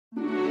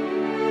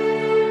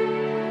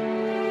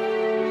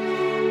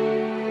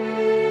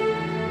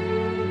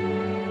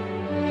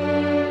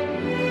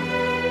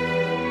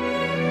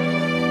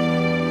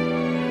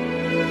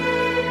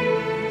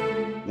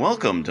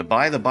Welcome to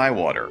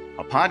By-The-Bywater,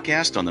 a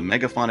podcast on the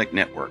Megaphonic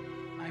Network.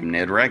 I'm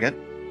Ned Raggett.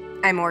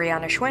 I'm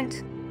Oriana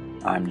Schwint.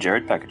 I'm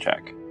Jared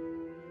Pekachek.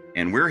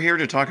 And we're here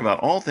to talk about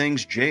all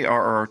things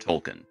J.R.R.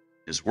 Tolkien,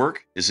 his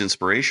work, his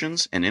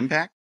inspirations and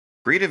impact,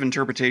 creative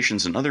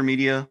interpretations in other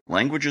media,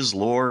 languages,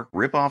 lore,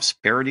 rip-offs,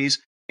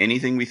 parodies,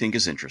 anything we think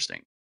is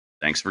interesting.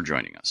 Thanks for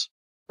joining us.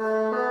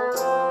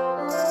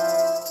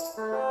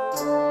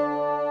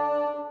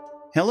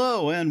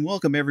 Hello and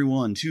welcome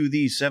everyone to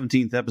the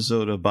 17th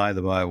episode of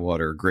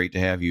By-The-Bywater. Great to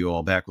have you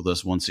all back with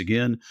us once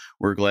again.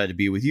 We're glad to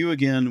be with you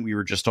again. We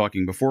were just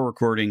talking before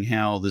recording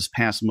how this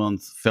past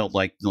month felt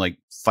like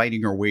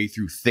fighting our way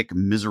through thick,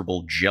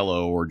 miserable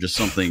jello or just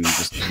something,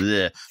 just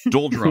bleh,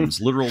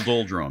 doldrums, literal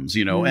doldrums,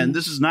 and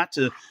this is not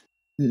to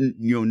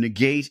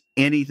negate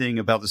anything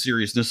about the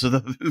seriousness of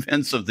the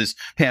events of this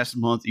past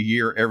month,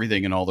 year,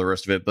 everything and all the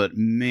rest of it. But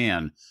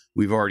man,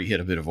 we've already hit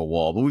a bit of a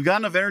wall. But we've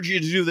got enough energy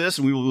to do this,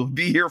 and we will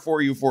be here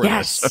for you for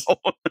this. So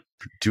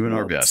doing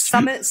our best.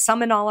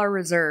 Summon all our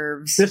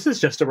reserves. This is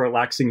just a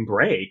relaxing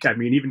break. I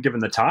mean, even given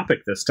the topic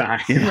this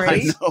time. Yeah,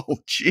 right? I know,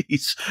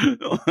 jeez.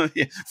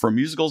 From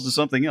musicals to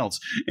something else.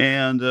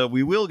 And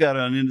we will get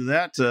on into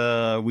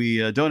that.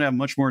 We don't have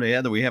much more to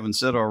add that we haven't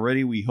said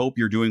already. We hope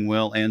you're doing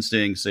well and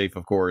staying safe,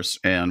 of course.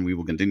 And we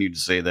will continue to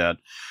say that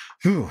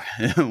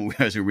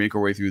as we make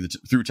our way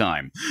through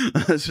time.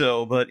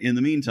 But in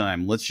the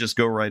meantime, let's just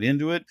go right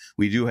into it.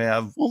 We do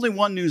have only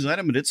one news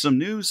item, but it's some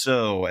news.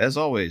 So as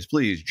always,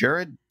 please,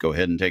 Jared, go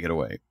ahead and take it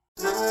away.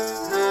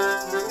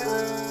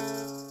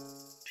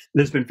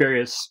 There's been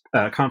various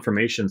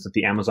confirmations that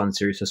the Amazon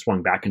series has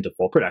swung back into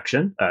full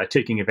production,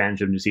 taking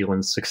advantage of New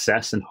Zealand's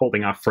success and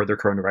holding off further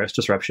coronavirus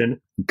disruption.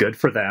 Good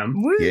for them.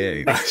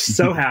 Yay.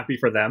 So happy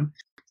for them.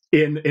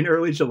 In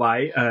early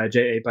July,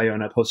 J.A.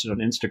 Bayona posted on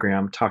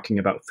Instagram talking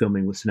about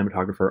filming with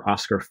cinematographer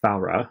Oscar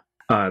Faura,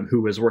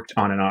 who has worked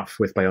on and off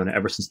with Bayona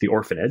ever since The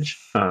Orphanage.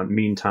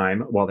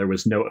 Meantime, while there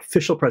was no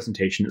official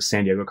presentation at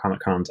San Diego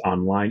Comic-Con's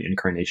online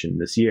incarnation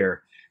this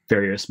year,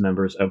 various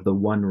members of the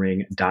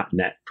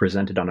OneRing.net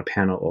presented on a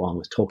panel along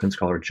with Tolkien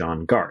scholar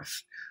John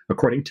Garth.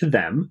 According to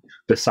them,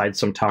 besides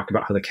some talk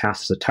about how the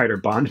cast is a tighter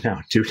bond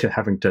now due to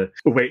having to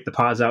wait the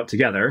pause out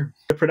together,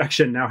 the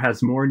production now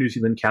has more New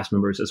Zealand cast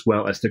members as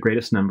well as the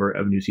greatest number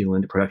of New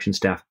Zealand production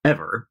staff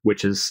ever,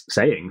 which is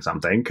saying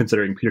something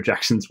considering Peter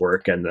Jackson's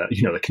work and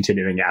the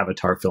continuing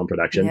Avatar film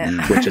production,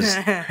 which is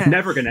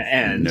never going to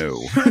end. No.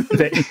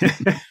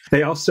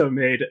 They also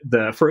made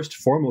the first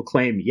formal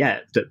claim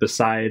yet that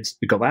besides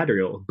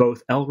Galadriel,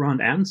 both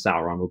Elrond and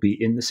Sauron will be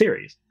in the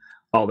series.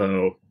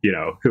 Although,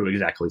 who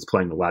exactly is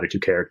playing the latter two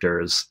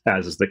characters,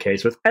 as is the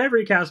case with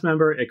every cast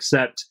member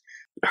except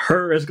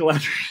her as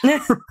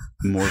Galadriel.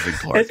 Morvith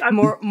Clark.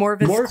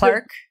 Morvith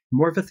Clark.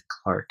 Morvith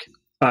Clark.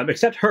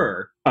 Except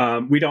her,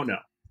 we don't know.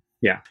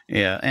 Yeah.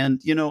 Yeah. And,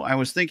 I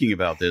was thinking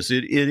about this.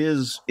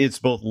 It's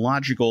both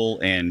logical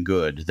and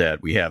good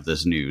that we have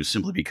this news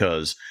simply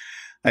because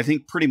I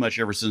think pretty much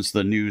ever since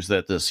the news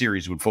that the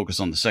series would focus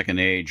on the Second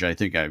Age,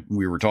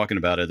 we were talking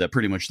about it, that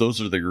pretty much those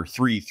are your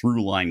three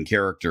through-line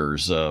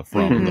characters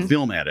from the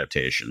film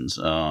adaptations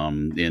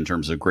in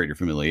terms of greater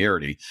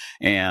familiarity.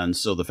 And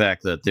so the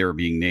fact that they're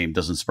being named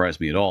doesn't surprise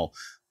me at all.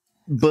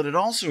 But it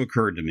also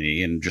occurred to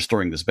me, and just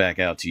throwing this back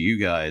out to you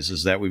guys,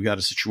 is that we've got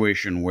a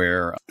situation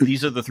where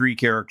these are the three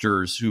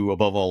characters who,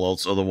 above all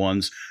else, are the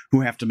ones who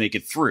have to make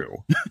it through.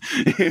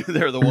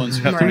 They're the ones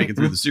who have to make it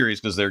through the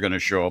series because they're going to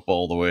show up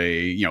all the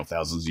way,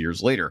 thousands of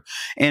years later.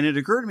 And it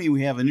occurred to me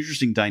we have an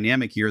interesting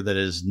dynamic here that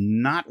is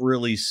not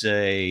really,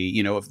 say,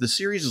 if the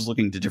series is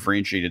looking to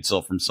differentiate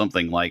itself from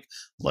something like,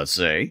 let's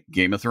say,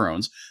 Game of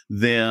Thrones,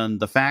 then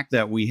the fact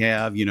that we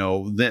have,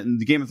 then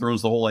the Game of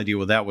Thrones, the whole idea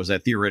with that was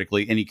that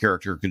theoretically any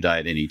character could die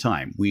at any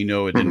time. We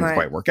know it didn't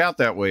quite work out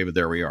that way, but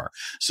there we are.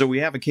 So we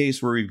have a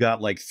case where we've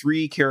got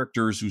three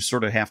characters who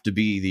sort of have to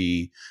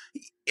be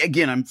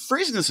again, I'm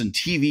phrasing this in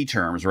TV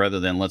terms rather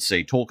than, let's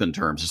say, Tolkien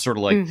terms. It's sort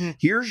of like,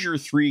 here's your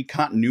three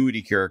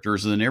continuity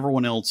characters, and then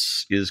everyone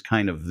else is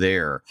kind of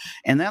there.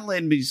 And that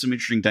led me to some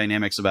interesting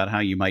dynamics about how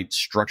you might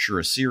structure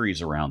a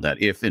series around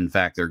that, if, in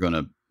fact, they're going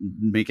to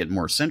make it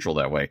more central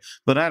that way.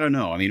 But I don't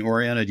know. I mean,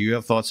 Oriana, do you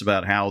have thoughts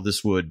about how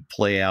this would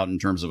play out in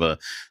terms of a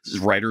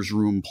writer's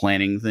room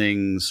planning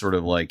thing, sort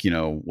of like,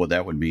 what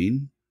that would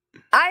mean?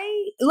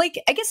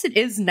 I guess it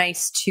is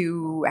nice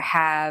to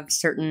have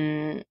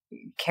certain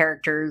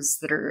characters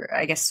that are,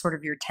 I guess, sort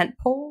of your tent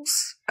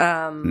poles.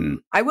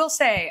 I will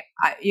say,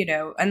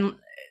 and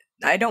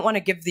I don't want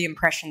to give the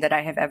impression that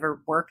I have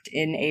ever worked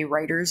in a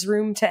writer's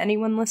room to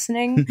anyone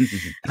listening.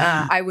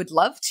 I would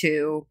love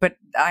to, but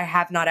I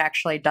have not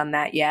actually done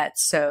that yet.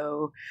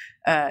 So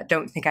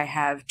don't think I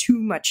have too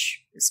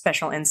much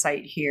special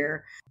insight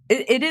here.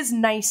 It is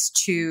nice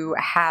to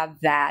have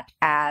that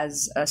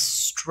as a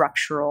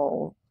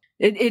structural.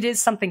 It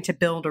is something to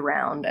build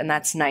around, and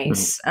that's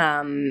nice.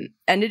 And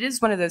it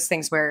is one of those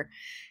things where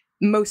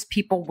most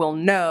people will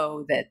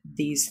know that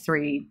these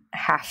three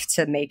have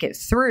to make it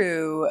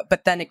through,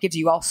 but then it gives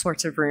you all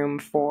sorts of room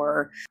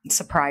for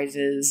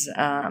surprises.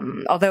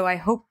 Although I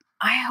hope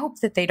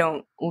that they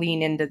don't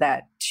lean into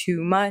that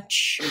too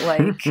much.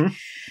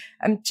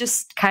 I'm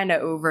just kind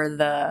of over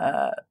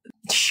the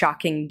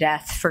shocking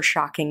death for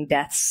shocking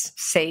death's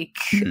sake.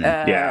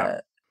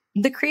 The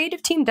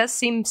creative team does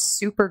seem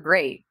super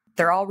great.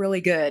 They're all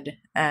really good,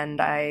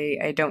 and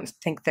I don't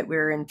think that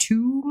we're in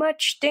too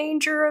much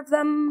danger of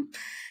them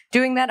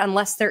doing that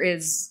unless there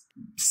is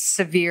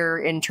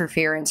severe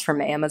interference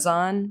from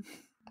Amazon.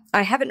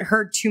 I haven't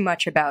heard too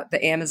much about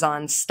the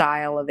Amazon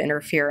style of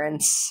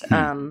interference,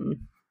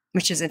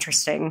 which is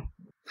interesting.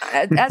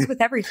 As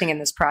with everything in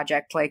this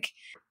project, like,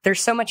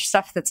 there's so much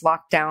stuff that's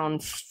locked down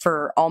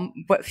for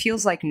what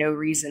feels like no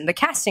reason. The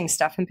casting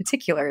stuff in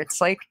particular, it's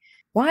like,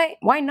 why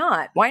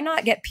not? Why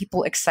not get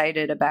people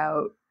excited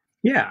about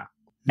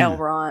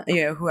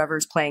Elrond,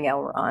 whoever's playing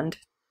Elrond?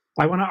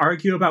 I want to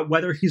argue about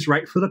whether he's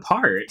right for the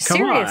part. Come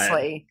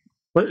Seriously.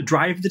 On.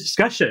 Drive the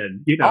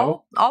discussion,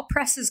 All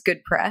press is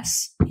good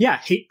press. Yeah,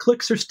 hate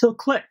clicks are still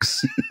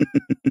clicks.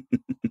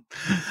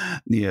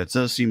 Yeah, it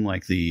does seem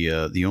like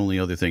the only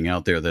other thing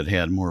out there that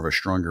had more of a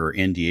stronger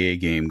NDA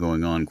game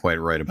going on quite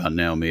right about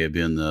now may have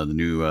been the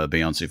new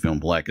Beyonce film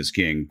Black is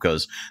King,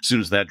 because as soon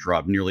as that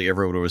dropped, nearly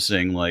everyone was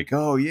saying like,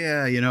 oh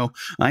yeah,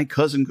 my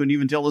cousin couldn't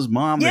even tell his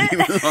mom that he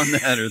was on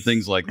that, or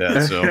things like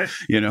that. So,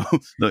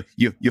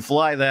 you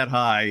fly that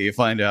high, you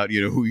find out,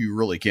 who you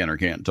really can or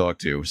can't talk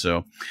to.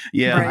 So,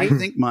 yeah, right. I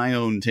think my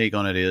own take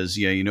on it is,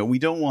 we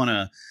don't want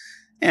to.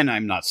 And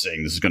I'm not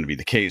saying this is going to be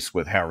the case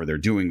with however they're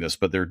doing this,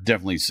 but they're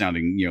definitely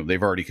sounding,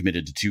 they've already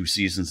committed to 2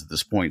 seasons at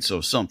this point.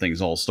 So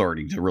something's all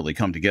starting to really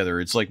come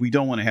together. It's like, we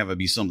don't want to have it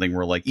be something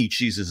where like each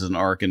season is an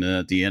arc. And then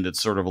at the end,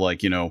 it's sort of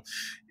like,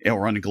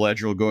 Elrond and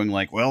Galadriel going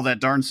like, well, that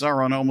darn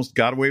Sauron almost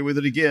got away with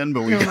it again,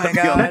 but we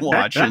got to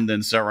watch. And then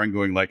Sauron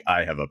going like,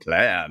 I have a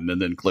plan.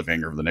 And then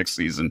cliffhanger for the next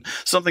season.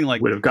 Something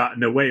like, would have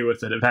gotten away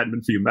with it if it hadn't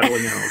been for you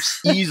meddling elves.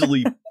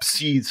 Easily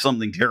see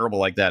something terrible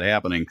like that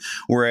happening.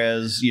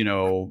 Whereas,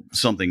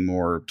 something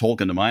more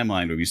Tolkien to my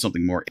mind would be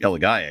something more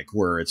elegiac,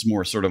 where it's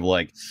more sort of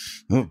like,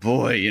 oh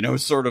boy,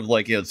 sort of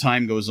like,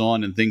 time goes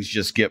on and things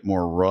just get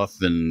more rough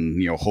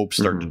and, hopes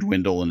start to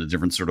dwindle in a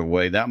different sort of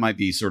way. That might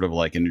be sort of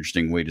like an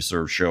interesting way to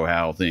sort of show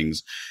how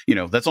things,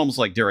 that's almost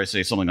like, dare I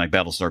say, something like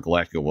Battlestar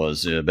Galactica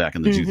was back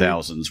in the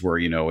 2000s, where,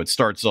 it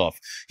starts off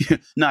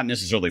not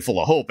necessarily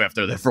full of hope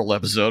after that full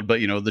episode,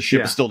 but, the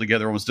ship is still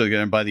together, almost still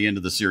together. And by the end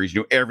of the series,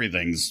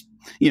 everything's,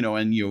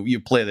 and you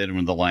play that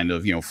in the line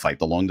of, fight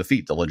the long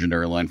defeat, the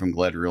legendary line from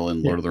Galadriel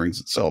and Lord of the Rings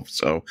itself.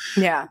 So,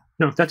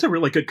 no, that's a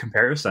really good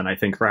comparison, I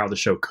think, for how the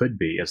show could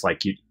be. It's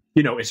like,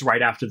 it's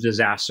right after the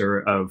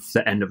disaster of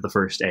the end of the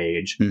First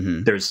Age.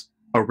 There's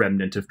a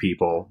remnant of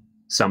people.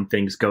 Some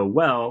things go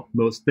well,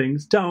 most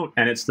things don't.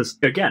 And it's this,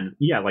 again,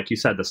 like you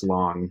said, this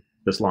long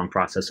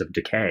process of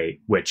decay,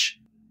 which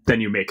then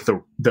you make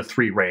the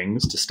 3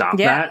 rings to stop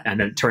that.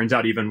 And then it turns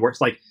out even worse.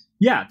 Like,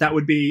 that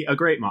would be a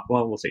great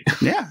well, we'll see.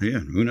 Yeah,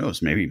 who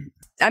knows? Maybe.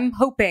 I'm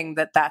hoping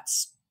that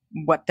that's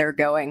what they're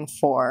going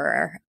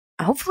for.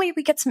 Hopefully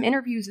we get some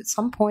interviews at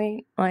some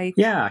point. Like,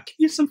 give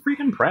you some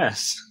freaking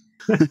press.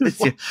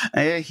 It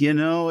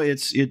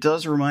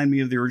does remind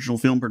me of the original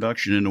film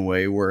production in a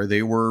way, where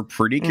they were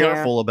pretty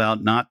careful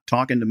about not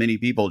talking to many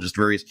people, just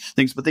various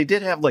things. But they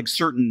did have like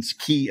certain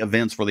key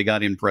events where they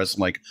got in press,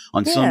 like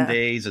on some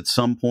days at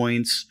some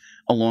points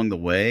along the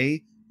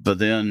way. But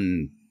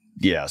then,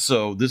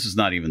 so this is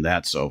not even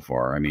that so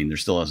far. I mean, there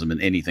still hasn't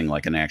been anything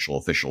like an actual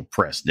official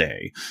press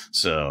day.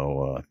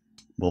 So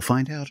we'll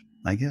find out,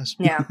 I guess.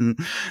 Yeah.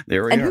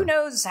 There we are. And who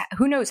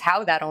knows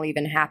how that'll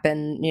even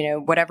happen.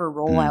 Whatever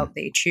rollout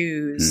they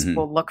choose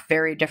will look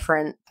very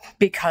different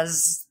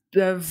because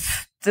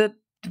of the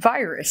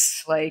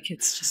virus. Like,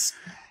 it's just...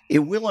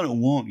 It will and it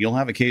won't. You'll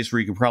have a case where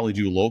you can probably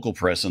do local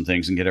press and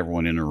things and get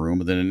everyone in a room,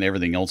 but then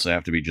everything else will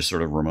have to be just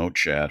sort of remote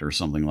chat or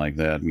something like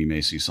that. We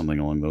may see something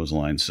along those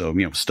lines. So,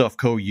 Stuff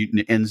Co.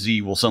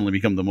 NZ will suddenly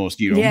become the most,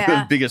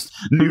 biggest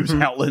news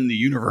outlet in the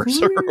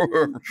universe,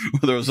 or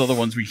those other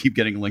ones we keep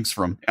getting links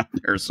from down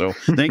there. So,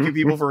 thank you,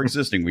 people, for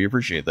existing. We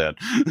appreciate that.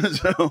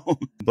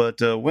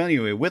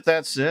 Anyway, with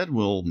that said,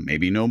 we'll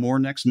maybe know more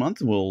next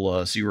month.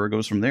 We'll see where it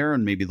goes from there,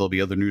 and maybe there'll be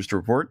other news to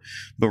report.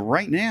 But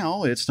right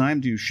now, it's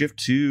time to shift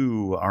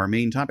to our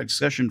main topic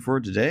discussion for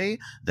today.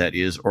 That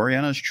is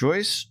Oriana's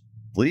choice.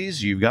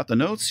 Please, you've got the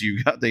notes,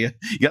 you got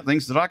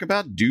things to talk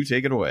about. Do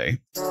take it away.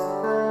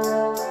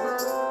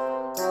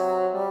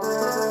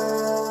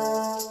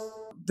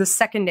 The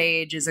Second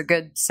Age is a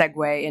good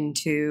segue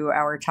into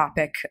our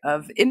topic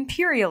of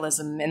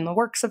imperialism in the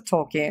works of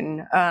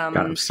Tolkien. God,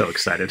 I'm so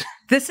excited.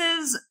 This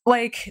is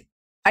like,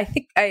 I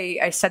think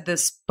I said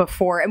this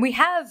before, and we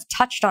have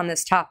touched on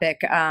this topic.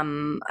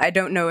 I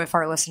don't know if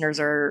our listeners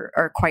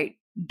are quite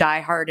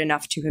diehard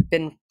enough to have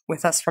been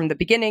with us from the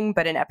beginning,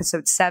 but in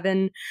episode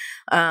 7,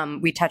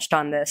 we touched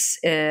on this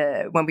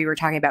when we were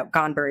talking about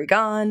Gone,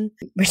 Gone,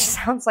 which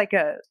sounds like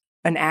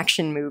an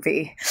action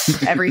movie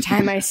every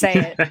time I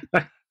say it.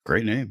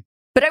 Great name.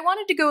 But I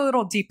wanted to go a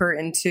little deeper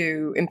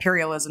into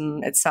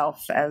imperialism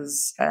itself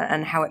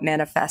and how it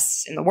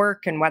manifests in the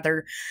work, and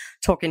whether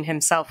Tolkien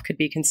himself could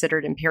be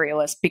considered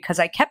imperialist, because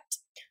I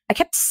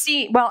kept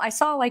seeing, I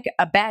saw like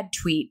a bad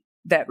tweet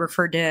that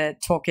referred to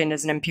Tolkien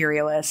as an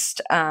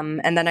imperialist.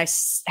 And then I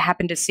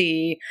happened to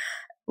see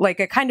like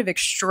a kind of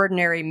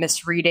extraordinary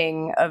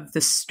misreading of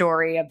the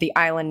story of the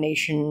island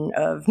nation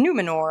of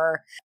Númenor.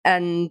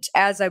 And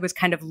as I was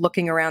kind of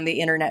looking around the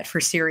internet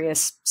for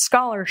serious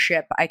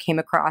scholarship, I came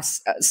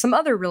across some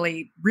other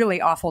really,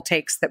 really awful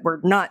takes that were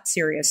not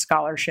serious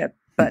scholarship,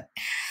 but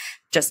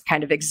just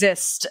kind of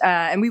exist.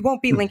 And we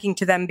won't be linking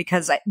to them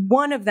because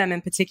one of them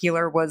in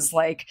particular was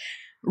like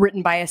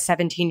written by a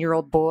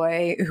 17-year-old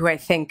boy who I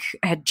think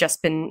had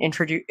just been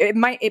introduced. It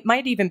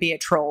might even be a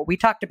troll. We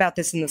talked about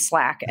this in the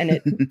Slack, and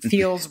it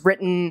feels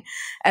written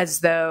as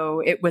though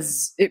it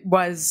was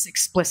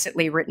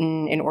explicitly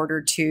written in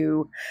order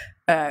to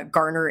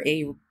garner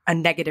a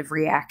negative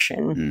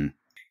reaction.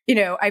 You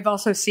know, I've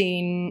also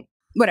seen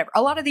whatever.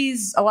 A lot of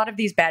these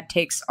bad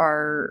takes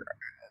are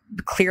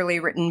clearly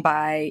written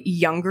by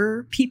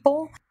younger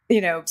people. You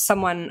know,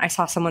 I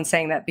saw someone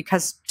saying that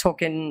because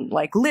Tolkien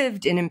like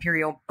lived in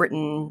Imperial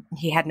Britain,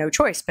 he had no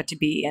choice but to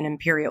be an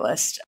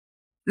imperialist.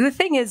 The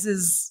thing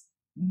is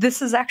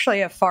this is actually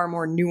a far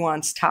more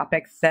nuanced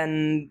topic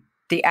than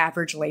the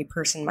average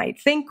layperson might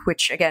think,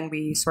 which again,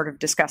 we sort of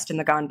discussed in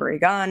the Gone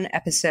Gone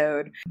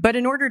episode. But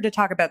in order to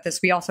talk about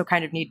this, we also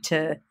kind of need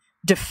to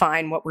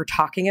define what we're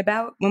talking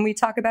about when we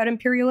talk about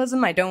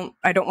imperialism. I don't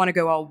want to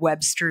go all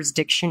Webster's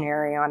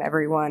dictionary on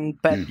everyone,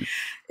 but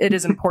it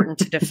is important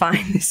to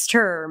define this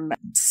term.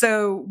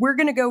 So we're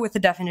going to go with the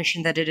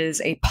definition that it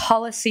is a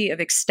policy of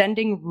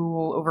extending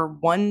rule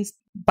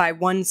by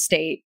one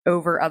state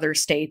over other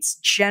states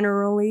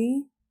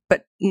generally,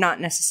 but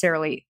not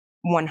necessarily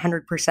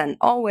 100%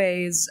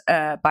 always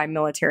by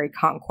military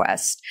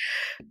conquest.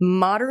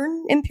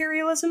 Modern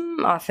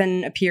imperialism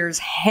often appears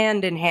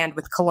hand in hand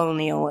with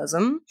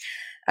colonialism,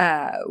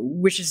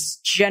 which is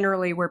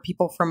generally where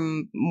people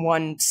from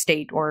one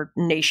state or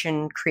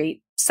nation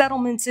create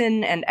settlements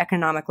in and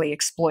economically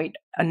exploit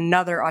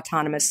another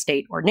autonomous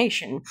state or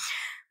nation.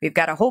 We've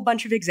got a whole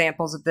bunch of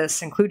examples of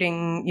this,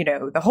 including, you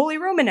know, the Holy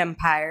Roman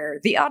Empire,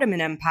 the Ottoman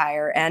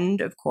Empire,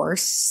 and of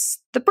course,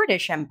 the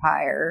British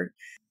Empire.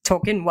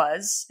 Tolkien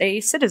was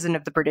a citizen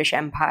of the British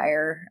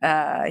Empire.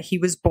 He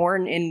was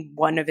born in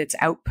one of its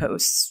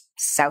outposts,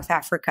 South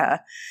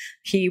Africa.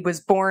 He was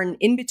born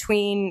in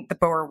between the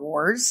Boer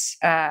Wars.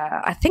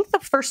 I think the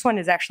first one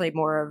is actually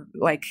more of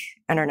like,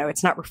 I don't know,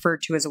 it's not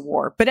referred to as a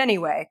war. But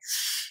anyway,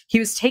 he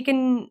was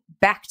taken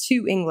back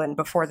to England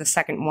before the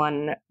second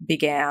one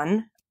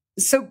began.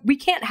 So we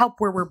can't help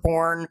where we're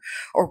born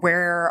or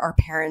where our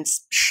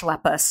parents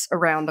schlep us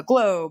around the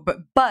globe,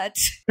 but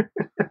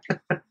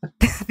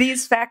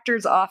these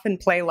factors often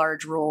play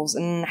large roles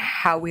in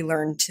how we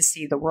learn to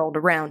see the world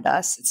around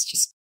us. It's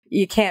just,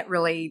 you can't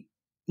really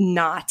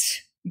not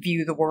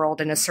view the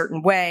world in a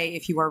certain way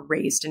if you are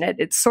raised in it.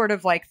 It's sort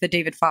of like the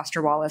David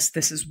Foster Wallace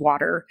 "This is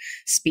Water"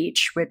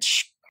 speech,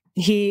 which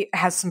he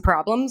has some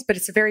problems, but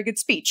it's a very good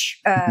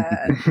speech.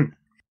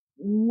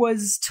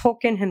 Was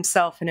Tolkien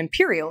himself an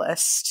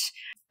imperialist?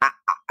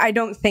 I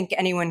don't think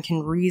anyone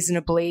can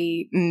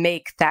reasonably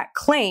make that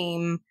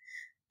claim,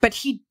 but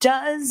he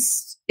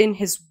does in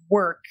his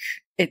work,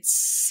 it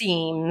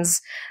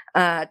seems,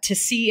 to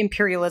see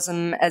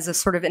imperialism as a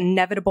sort of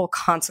inevitable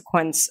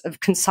consequence of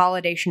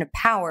consolidation of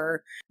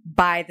power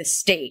by the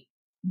state,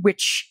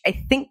 which I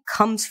think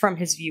comes from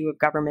his view of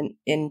government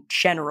in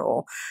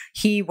general.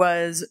 He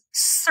was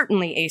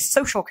certainly a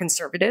social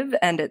conservative,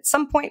 and at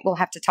some point we'll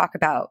have to talk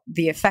about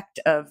the effect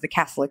of the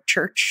Catholic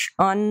Church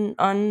on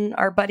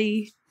our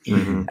buddy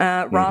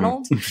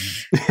Ronald.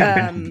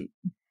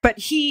 But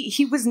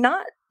he was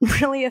not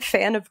really a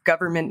fan of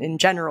government in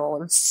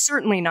general,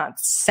 certainly not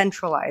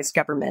centralized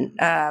government,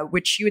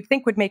 which you would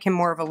think would make him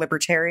more of a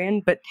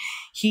libertarian, but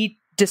he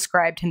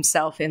described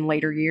himself in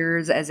later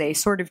years as a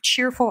sort of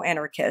cheerful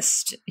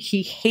anarchist.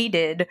 He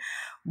hated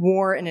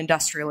war and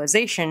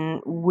industrialization,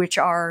 which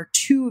are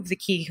two of the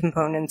key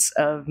components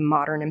of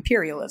modern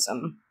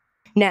imperialism.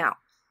 Now,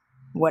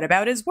 what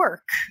about his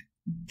work?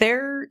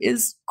 There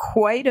is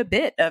quite a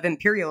bit of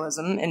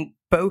imperialism in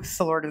both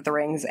The Lord of the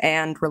Rings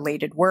and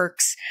related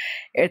works.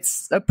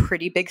 It's a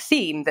pretty big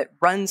theme that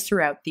runs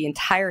throughout the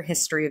entire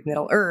history of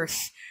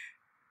Middle-earth.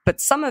 But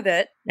some of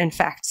it, in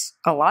fact,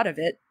 a lot of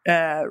it,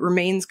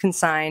 remains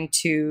consigned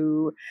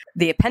to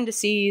the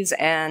appendices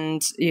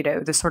and, you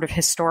know, the sort of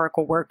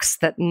historical works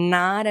that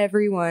not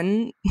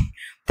everyone,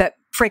 that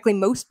frankly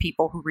most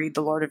people who read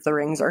The Lord of the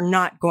Rings are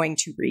not going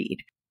to read.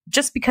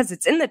 Just because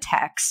it's in the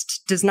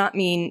text does not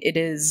mean it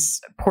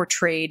is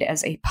portrayed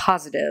as a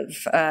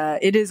positive.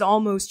 It is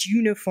almost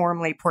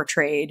uniformly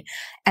portrayed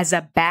as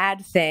a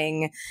bad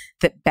thing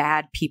that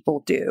bad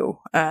people do.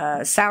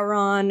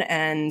 Sauron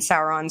and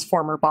Sauron's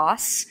former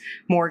boss,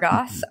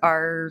 Morgoth,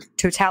 are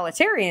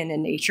totalitarian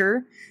in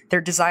nature.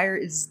 Their desire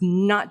is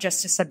not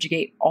just to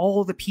subjugate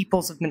all the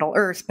peoples of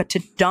Middle-earth, but to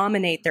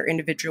dominate their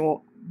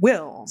individual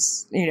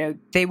wills. You know,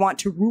 they want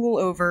to rule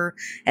over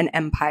an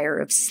empire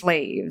of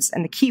slaves.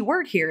 And the key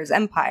word here is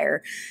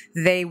empire.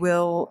 They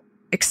will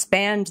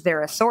expand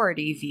their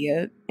authority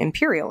via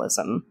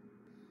imperialism.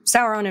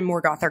 Sauron and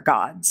Morgoth are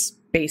gods,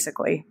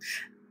 basically.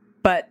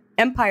 But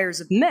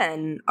empires of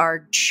men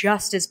are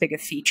just as big a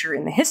feature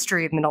in the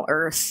history of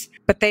Middle-earth,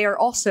 but they are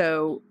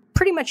also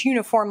pretty much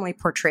uniformly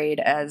portrayed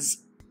as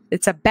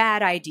it's a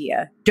bad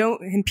idea.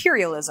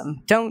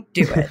 Imperialism, don't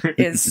do it,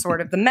 is sort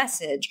of the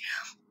message.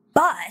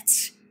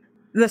 But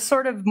the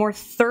sort of more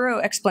thorough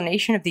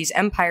explanation of these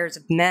empires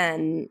of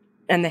men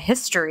and the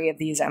history of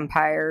these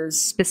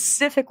empires,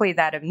 specifically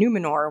that of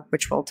Númenor,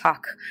 which we'll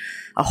talk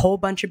a whole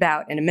bunch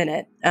about in a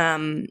minute,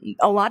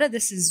 a lot of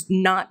this is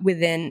not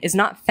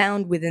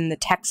found within the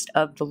text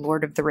of The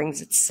Lord of the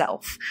Rings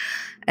itself,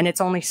 and it's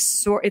only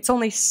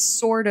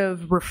sort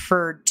of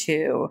referred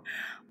to.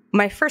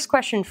 My first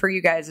question for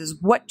you guys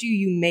is, what do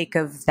you make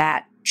of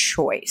that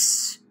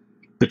choice?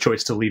 The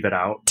choice to leave it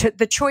out?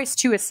 The choice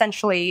to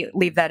essentially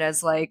leave that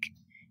as like,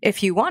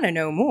 if you want to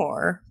know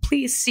more,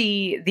 please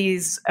see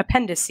these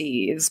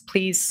appendices.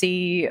 Please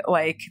see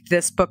like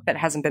this book that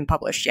hasn't been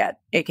published yet,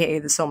 aka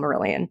the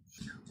Silmarillion.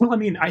 Well, I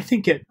mean, I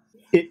think it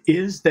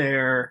is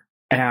there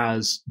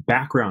as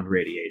background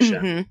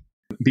radiation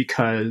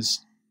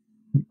because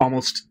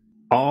almost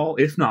all,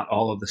 if not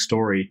all, of the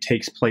story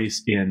takes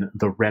place in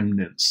the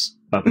remnants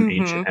of an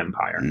ancient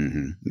empire.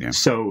 Yeah.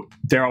 So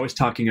they're always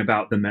talking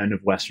about the men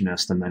of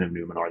Westerness, the men of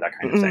Númenor, that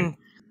kind of thing.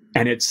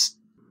 And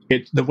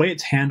the way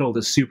it's handled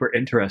is super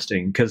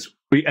interesting because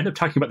we end up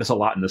talking about this a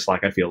lot in the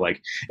Slack, I feel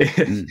like,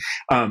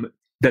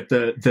 that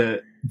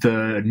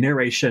the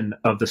narration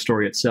of the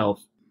story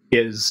itself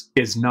is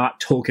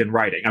not Tolkien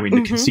writing. I mean,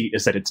 the conceit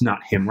is that it's not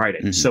him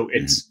writing. So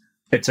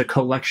it's a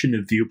collection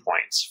of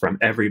viewpoints from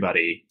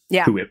everybody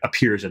who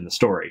appears in the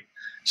story.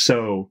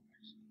 So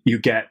you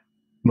get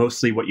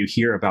mostly what you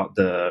hear about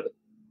the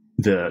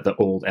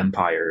old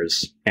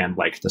empires and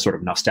like the sort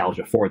of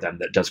nostalgia for them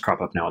that does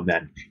crop up now and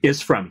then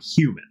is from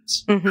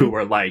humans who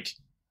are like,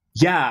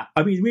 yeah,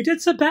 I mean, we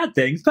did some bad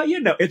things, but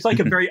it's like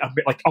a very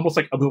like almost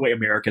like the way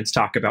Americans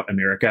talk about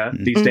America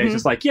these days.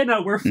 It's like,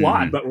 we're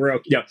flawed, but we're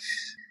okay.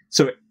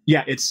 So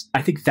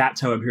I think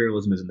that's how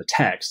imperialism is in the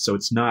text. So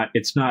it's not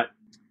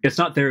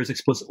there as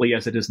explicitly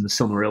as it is in the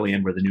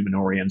Silmarillion, where the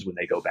Númenorians, when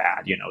they go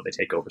bad, they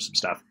take over some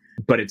stuff.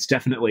 But it's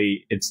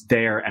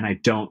there, and I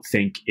don't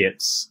think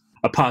it's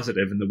a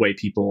positive in the way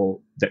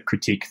people that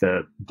critique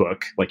the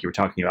book, like you were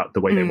talking about,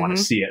 the way they want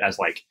to see it as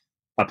like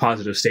a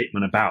positive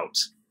statement about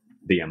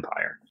the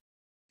empire.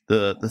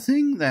 The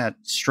thing that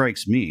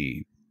strikes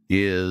me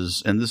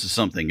is, and this is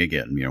something,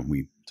 again,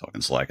 we talk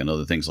in Slack and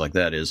other things like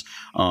that, is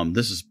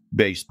this is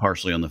based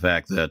partially on the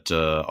fact that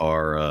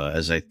our,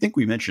 as I think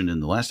we mentioned in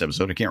the last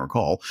episode, I can't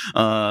recall,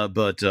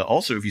 but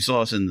also if you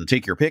saw us in the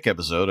Take Your Pick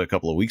episode a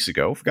couple of weeks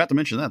ago, forgot to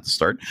mention that at the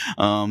start,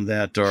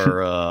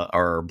 that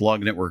our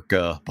blog network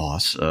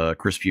boss,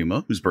 Chris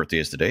Puma, whose birthday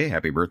is today,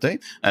 happy birthday,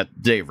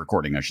 at day of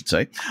recording, I should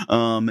say,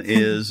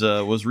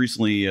 was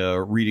recently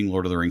reading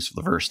Lord of the Rings for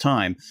the first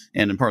time,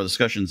 and in part of the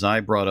discussions, I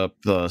brought up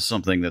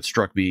something that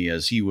struck me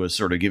as he was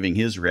sort of giving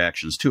his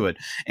reactions to it,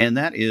 and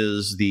that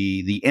is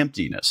the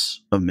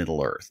emptiness of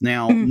Middle-earth.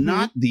 Now,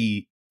 not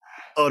the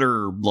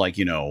utter,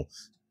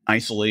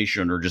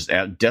 isolation or just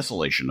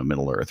desolation of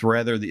Middle-earth.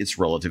 Rather, its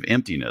relative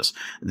emptiness.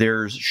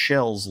 There's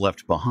shells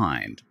left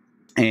behind.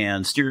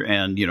 And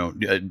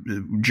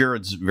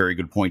Jared's very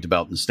good point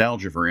about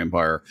nostalgia for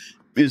Empire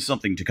is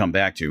something to come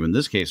back to. In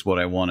this case, what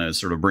I want to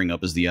sort of bring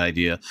up is the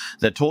idea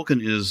that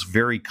Tolkien is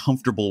very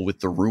comfortable with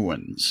the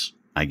ruins,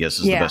 I guess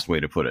is the best way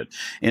to put it.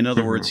 In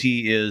other words,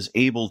 he is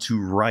able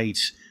to write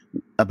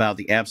about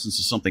the absence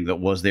of something that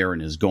was there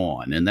and is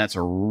gone, and that's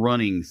a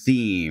running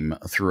theme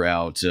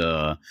throughout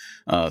the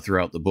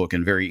book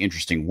in very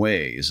interesting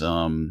ways.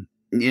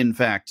 In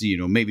fact,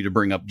 maybe to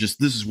bring up this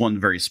is one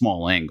very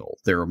small angle.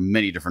 There are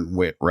many different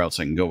routes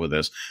I can go with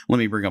this. Let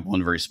me bring up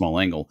one very small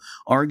angle.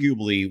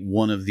 Arguably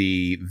one of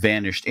the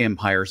vanished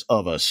empires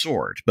of a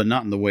sort, but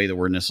not in the way that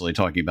we're necessarily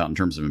talking about in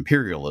terms of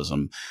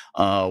imperialism,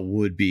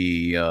 would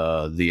be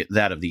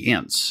that of the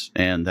Ents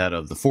and that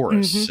of the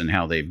forests and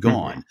how they've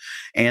gone.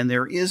 And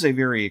there is a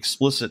very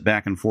explicit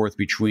back and forth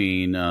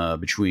between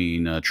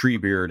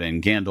Treebeard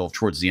and Gandalf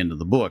towards the end of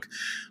the book,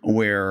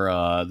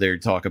 where they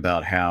talk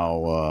about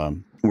how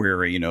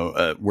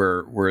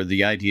where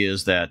the idea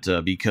is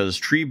that because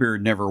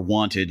Treebeard never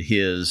wanted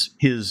his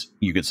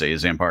you could say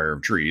his empire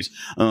of trees,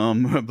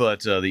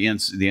 but the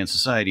Ent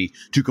society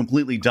to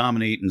completely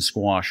dominate and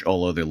squash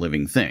all other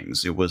living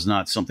things. It was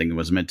not something that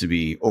was meant to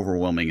be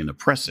overwhelming and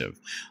oppressive.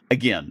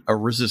 Again, a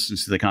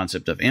resistance to the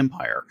concept of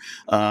empire.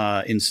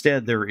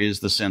 Instead, there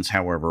is the sense,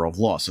 however, of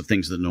loss of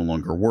things that no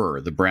longer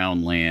were, the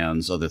brown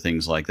lands, other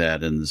things like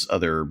that, and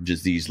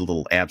just these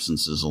little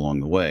absences along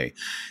the way.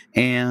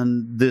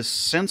 And this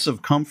sense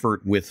of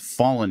comfort with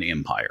fallen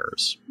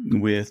empires,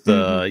 with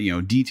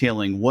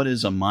detailing what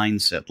is a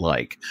mindset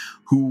like,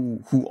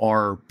 who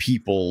are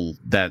people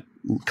that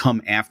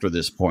come after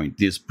this point,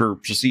 this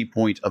perceived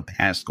point of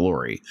past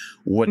glory.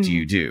 What do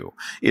you do?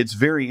 It's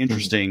very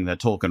interesting that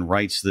Tolkien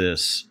writes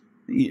this.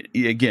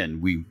 Again,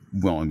 we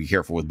want to be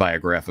careful with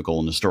biographical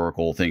and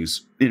historical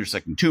things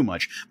intersecting too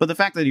much. But the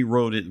fact that he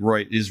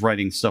is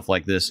writing stuff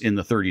like this in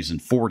the 30s and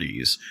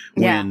 40s,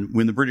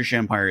 when the British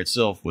Empire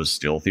itself was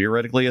still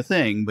theoretically a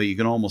thing, but you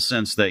can almost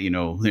sense that,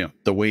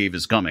 the wave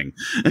is coming.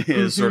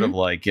 It's sort of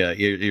like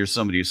here's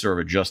somebody who's sort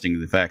of adjusting to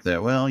the fact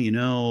that, well,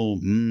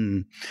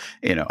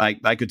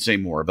 I could say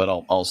more, but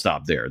I'll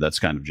stop there. That's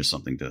kind of just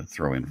something to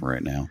throw in for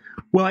right now.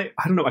 Well, I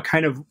don't know. I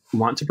kind of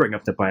want to bring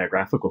up the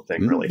biographical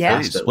thing really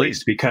fast, at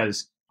least,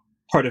 because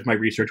part of my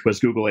research was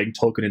Googling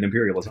Tolkien and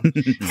imperialism.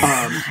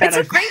 It's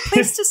a great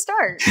place to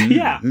start.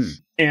 Yeah.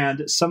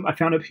 And I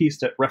found a piece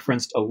that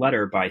referenced a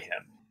letter by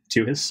him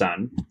to his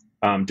son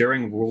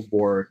during World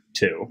War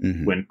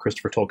II, when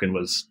Christopher Tolkien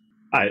was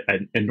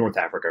in North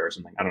Africa or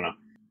something. I don't know.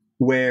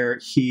 Where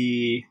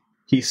he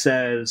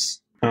says,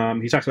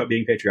 he talks about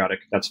being patriotic.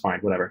 That's fine,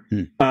 whatever.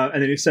 And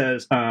then he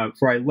says,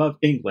 for I love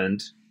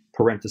England,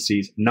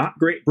 parentheses, not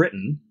Great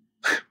Britain,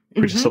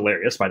 which is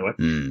hilarious, by the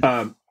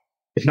way.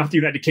 Not the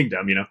United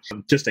Kingdom,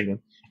 just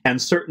England.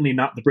 And certainly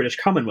not the British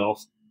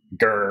Commonwealth.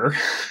 Grr.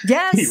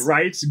 Yes. He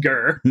writes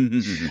grr.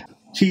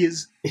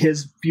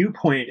 His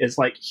viewpoint is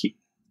like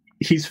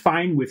he's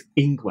fine with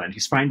England.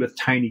 He's fine with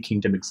tiny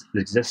kingdom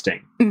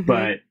existing.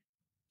 But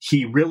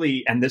he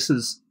really, and this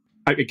is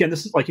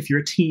like if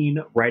you're a teen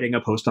writing a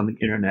post on the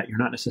internet, you're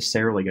not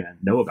necessarily going to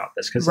know about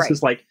this because this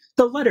is like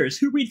the letters.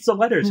 Who reads the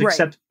letters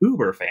except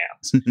Uber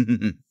fans?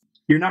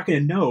 You're not going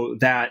to know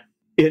that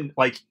in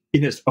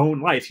his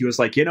own life, he was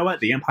like, you know what?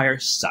 The empire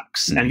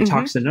sucks. And he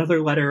talks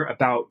another letter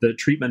about the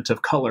treatment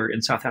of color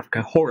in South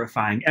Africa,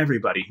 horrifying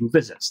everybody who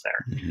visits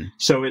there.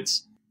 So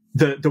it's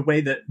the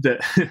way that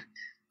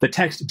the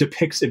text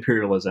depicts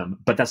imperialism,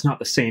 but that's not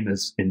the same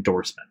as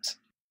endorsement.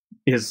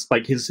 His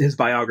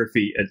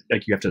biography,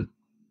 you have to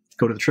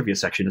go to the trivia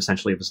section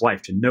essentially of his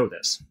life to know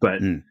this,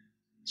 but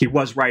he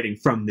was writing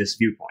from this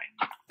viewpoint.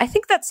 I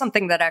think that's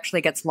something that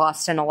actually gets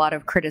lost in a lot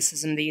of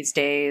criticism these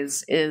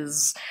days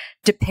is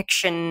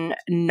depiction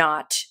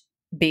not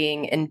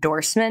being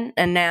endorsement.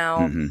 And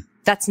now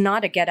that's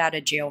not a get out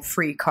of jail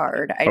free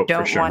card. I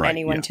don't want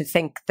anyone to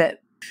think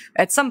that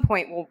at some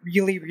point we'll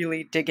really,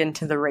 really dig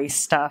into the race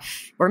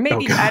stuff. Or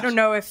maybe, I don't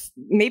know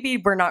maybe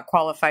we're not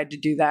qualified to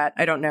do that.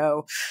 I don't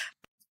know.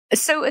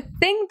 So a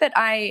thing that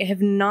I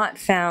have not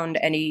found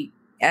any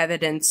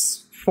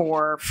evidence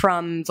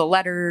from the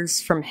letters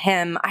from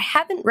him, I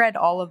haven't read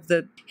all of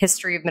the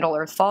History of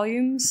Middle-earth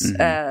volumes,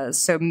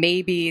 so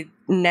maybe,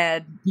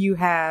 Ned, you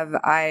have,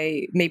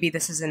 maybe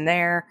this is in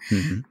there.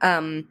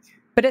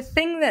 But a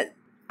thing that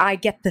I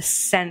get the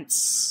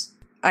sense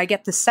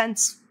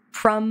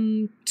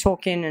from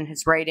Tolkien and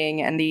his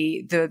writing and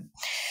the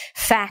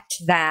fact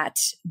that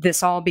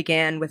this all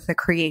began with the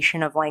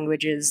creation of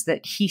languages,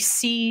 that he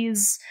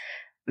sees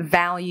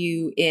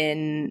value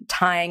in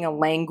tying a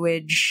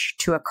language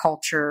to a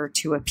culture,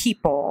 to a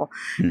people,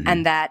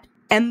 and that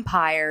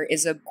empire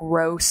is a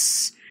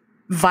gross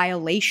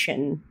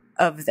violation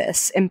of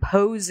this,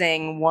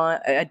 imposing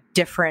a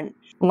different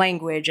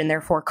language and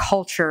therefore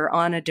culture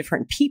on a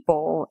different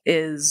people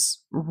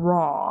is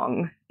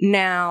wrong.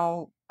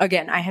 Now,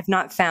 again, I have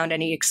not found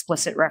any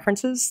explicit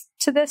references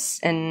to this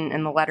in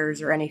the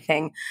letters or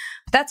anything,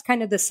 but that's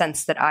kind of the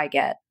sense that I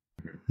get.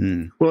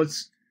 Well,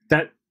 it's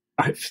that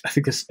I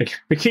think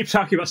we keep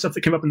talking about stuff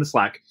that came up in the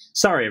Slack.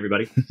 Sorry,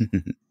 everybody.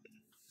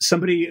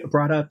 Somebody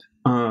brought up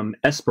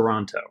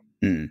Esperanto,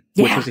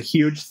 which was a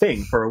huge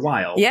thing for a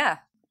while. Yeah.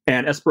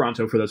 And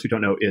Esperanto, for those who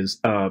don't know, is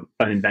an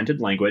invented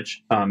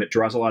language. It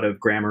draws a lot of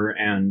grammar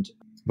and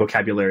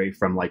vocabulary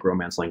from like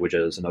Romance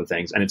languages and other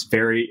things. And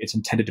it's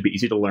intended to be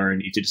easy to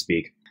learn, easy to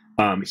speak.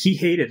 He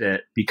hated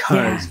it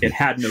because it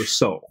had no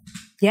soul.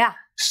 Yeah.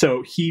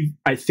 So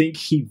I think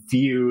he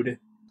viewed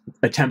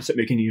attempts at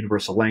making a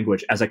universal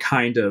language as a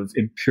kind of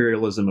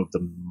imperialism of the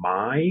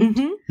mind.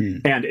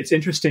 And it's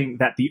interesting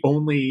that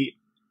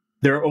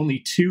there are only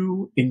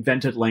two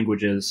invented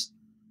languages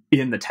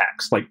in the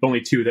text, like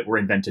only two that were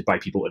invented by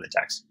people in the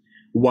text.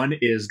 One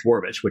is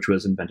Dwarvish, which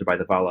was invented by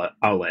the Vala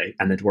Aule,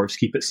 and the dwarves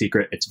keep it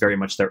secret. It's very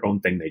much their own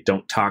thing. They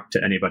don't talk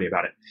to anybody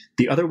about it.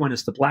 The other one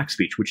is the Black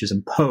speech, which is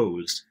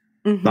imposed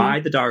by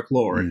the Dark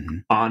Lord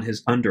on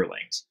his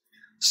underlings.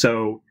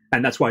 So,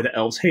 and that's why the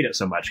elves hate it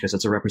so much, because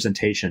it's a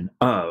representation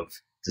of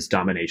this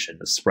domination,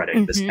 this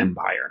spreading, this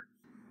empire.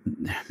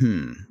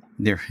 I'm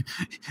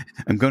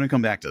going to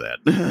come back to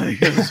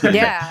that.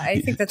 Yeah, I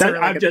think that's a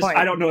really good point.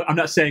 I don't know. I'm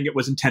not saying it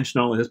was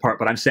intentional on his part,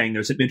 but I'm saying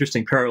there's some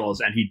interesting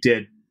parallels, and he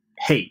did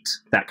hate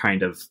that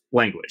kind of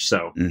language.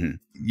 So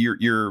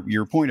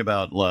your point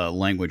about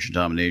language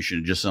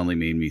domination just suddenly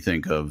made me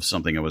think of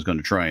something I was going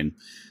to try and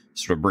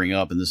sort of bring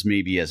up, and this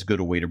may be as good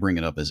a way to bring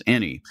it up as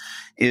any,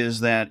 is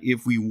that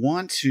if we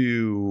want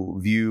to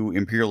view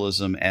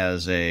imperialism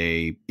as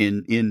in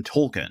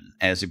Tolkien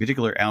as a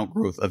particular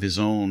outgrowth of his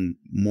own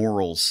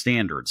moral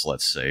standards,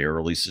 let's say, or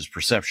at least his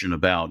perception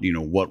about,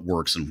 what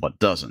works and what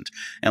doesn't,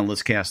 and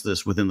let's cast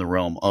this within the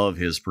realm of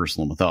his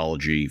personal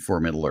mythology for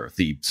Middle-earth,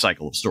 the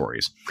cycle of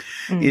stories,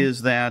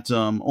 is that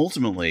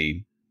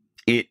ultimately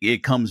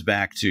it comes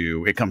back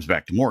to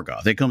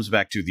Morgoth. It comes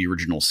back to the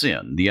original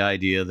sin, the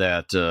idea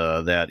that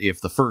that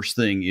if the first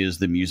thing is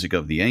the music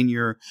of the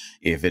Ainur,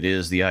 if it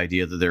is the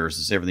idea that there's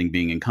this everything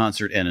being in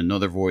concert, and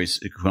another voice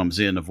comes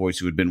in, a voice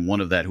who had been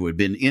one of that, who had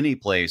been in a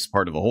place,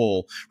 part of a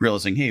whole,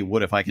 realizing, hey,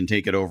 what if I can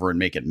take it over and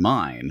make it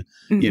mine?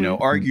 Mm-hmm. You know,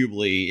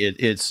 arguably,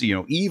 it's you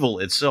know, evil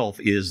itself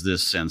is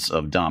this sense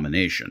of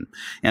domination,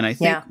 and I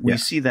think we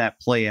see that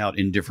play out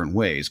in different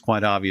ways.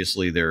 Quite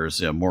obviously,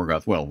 there's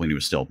Morgoth. Well, when he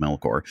was still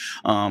Melkor.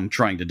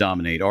 Trying to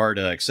dominate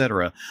Arda,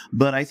 etc.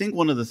 But I think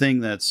one of the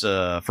things that's,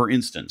 for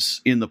instance,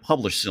 in the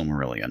published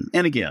Silmarillion,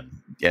 and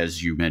again,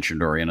 as you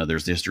mentioned, Oriana,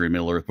 there's the History of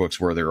Middle-earth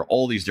books where there are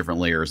all these different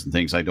layers and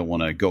things. I don't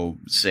want to go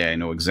say I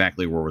know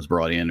exactly where it was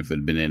brought in, if it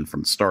had been in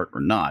from the start or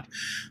not.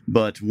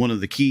 But one of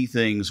the key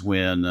things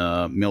when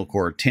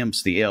Melkor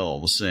tempts the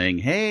elves, saying,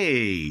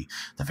 hey,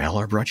 the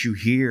Valar brought you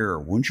here,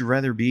 wouldn't you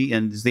rather be?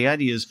 And the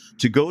idea is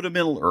to go to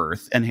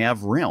Middle-earth and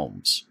have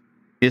realms,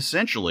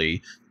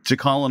 essentially, to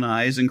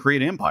colonize and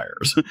create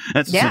empires.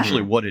 That's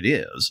essentially what it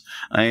is.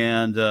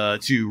 And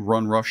to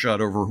run roughshod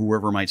over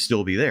whoever might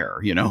still be there,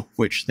 you know,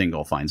 which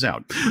Thingol finds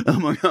out,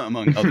 among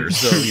others.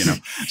 So, you know,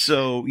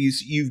 so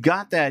you've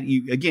got that.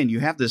 You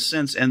have this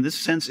sense, and this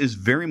sense is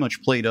very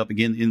much played up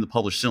again in the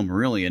published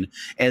Silmarillion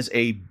as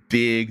a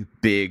big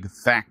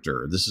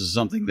factor. This is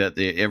something that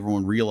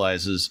everyone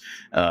realizes.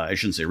 I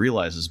shouldn't say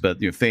realizes,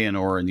 but you know,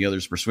 Feanor and the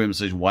others persuade him and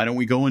says, why don't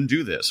we go and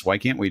do this? Why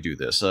can't we do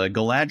this?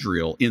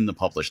 Galadriel in the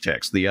published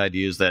text, the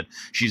idea is that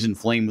she's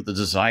inflamed with the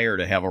desire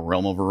to have a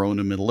realm of her own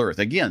in Middle-earth.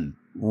 Again,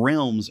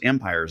 realms,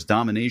 empires,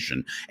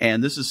 domination,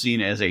 and this is seen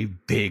as a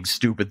big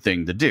stupid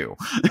thing to do.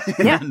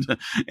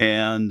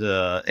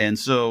 and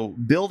so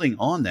building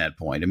on that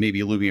point, and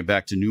maybe looping it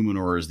back to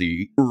Númenor as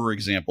the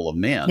example of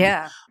men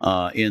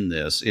in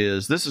this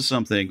is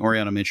something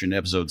Oriana mentioned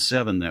episode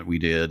 7 that we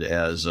did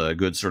as a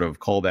good sort of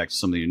callback to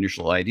some of the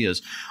initial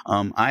ideas.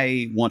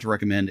 I want to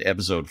recommend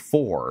episode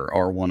 4,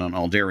 our one on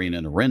Aldarion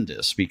and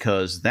Arendis,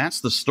 because that's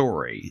the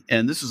story,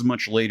 and this is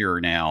much later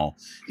now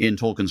in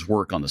Tolkien's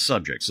work on the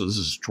subject, so this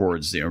is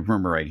towards I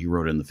remember right, he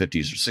wrote it in the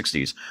 50s or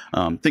 60s,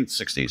 I think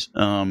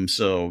 60s.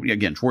 So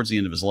again, towards the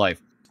end of his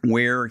life,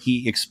 where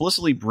he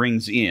explicitly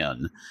brings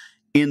in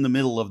the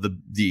middle of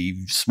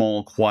the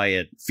small,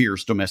 quiet,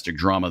 fierce domestic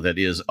drama that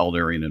is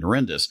Aldarion and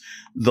Arendis,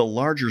 the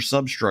larger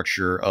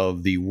substructure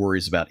of the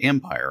worries about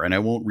empire. And I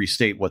won't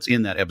restate what's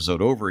in that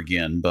episode over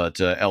again, but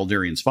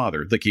Aldarion's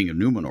father, the king of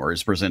Númenor,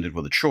 is presented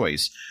with a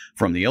choice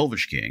from the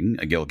Elvish king,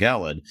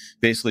 Gil-galad,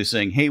 basically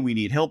saying, hey, we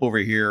need help over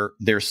here.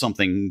 There's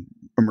something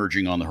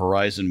emerging on the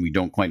horizon. We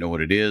don't quite know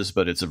what it is,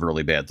 but it's a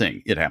really bad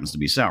thing. It happens to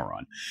be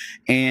Sauron.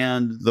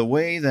 And the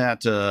way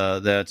that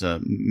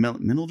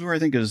Minildur, I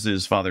think is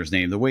his father's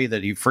name, the way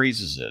that he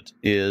phrases it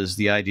is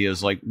the idea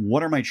is like,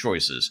 what are my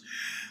choices?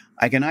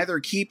 I can either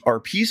keep our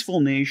peaceful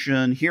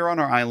nation here on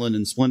our island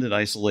in splendid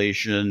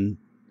isolation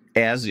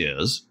as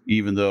is,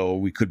 even though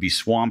we could be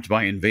swamped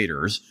by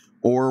invaders,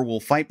 or we'll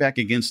fight back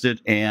against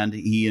it. And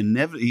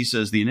he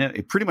says,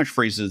 it pretty much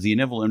phrases the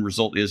inevitable end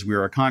result is we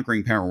are a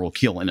conquering power and will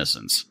kill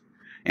innocents.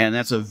 And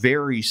that's a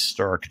very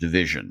stark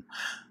division.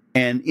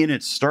 And in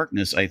its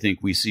starkness, I think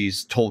we see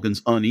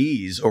Tolkien's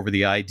unease over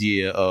the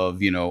idea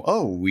of, you know,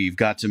 oh, we've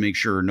got to make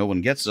sure no one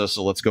gets us,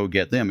 so let's go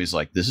get them. He's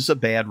like, this is a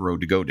bad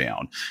road to go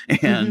down.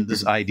 And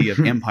this idea of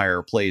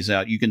empire plays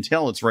out. You can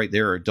tell it's right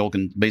there.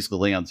 Tolkien basically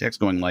laying on the text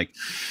going like,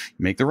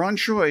 make the wrong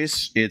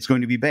choice, it's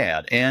going to be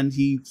bad. And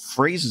he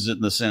phrases it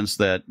in the sense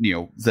that, you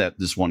know, that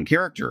this one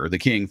character, the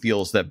king,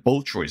 feels that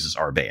both choices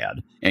are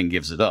bad and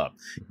gives it up.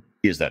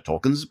 Is that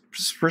Tolkien's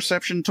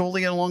perception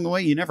totally along the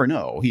way? You never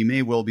know. He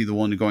may well be the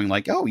one going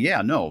like, oh,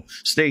 yeah, no,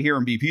 stay here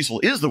and be peaceful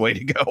is the way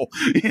to go.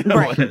 You know?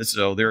 Right.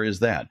 So there is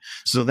that.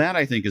 So that,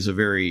 I think, is a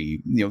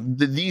very, you know,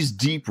 these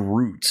deep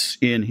roots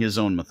in his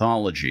own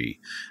mythology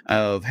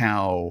of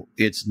how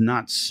it's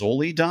not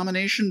solely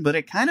domination, but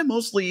it kind of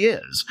mostly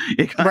is.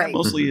 It kind of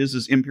mostly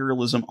is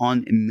imperialism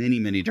on many,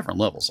 many different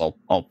levels.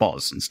 I'll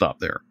pause and stop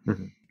there.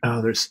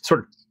 There's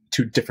sort of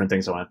two different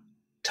things I want to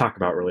talk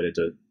about related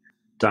to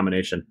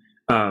domination.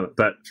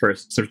 But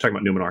first, sort of talking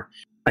about Númenor,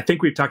 I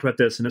think we've talked about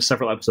this in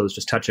several episodes,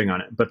 just touching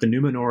on it. But the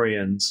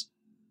Númenorians,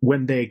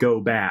 when they go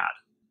bad,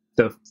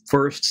 the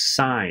first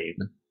sign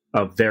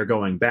of their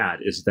going bad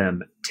is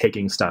them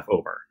taking stuff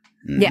over.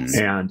 Yes.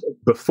 And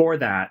before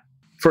that,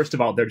 first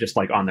of all, they're just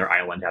like on their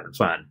island having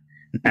fun.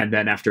 And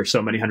then after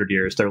so many hundred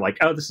years, they're like,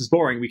 oh, this is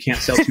boring. We can't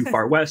sail too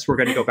far west. We're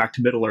going to go back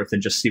to Middle Earth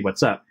and just see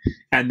what's up.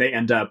 And they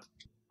end up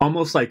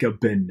almost like a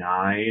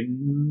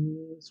benign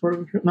sort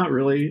of, not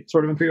really,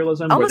 sort of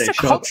imperialism. Almost a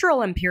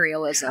cultural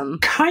imperialism.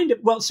 Kind of.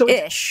 Well, so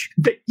ish.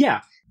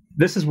 Yeah.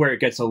 This is where it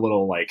gets a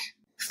little like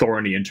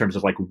thorny in terms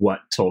of like what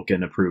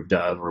Tolkien approved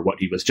of or what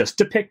he was just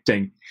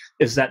depicting,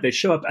 is that they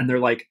show up and they're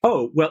like,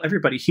 oh, well,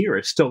 everybody here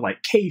is still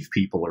like cave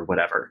people or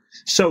whatever.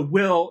 So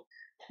we'll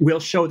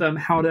show them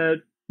how to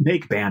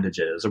make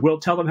bandages, or we'll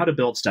tell them how to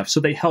build stuff. So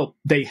they help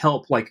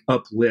like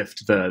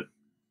uplift the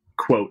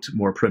quote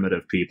more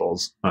primitive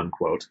peoples,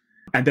 unquote.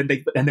 And then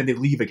they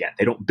leave again.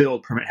 They don't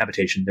build permanent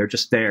habitation. They're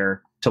just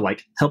there to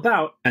like help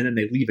out, and then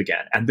they leave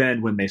again. And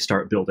then when they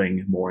start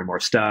building more and more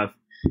stuff,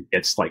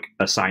 it's like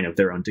a sign of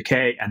their own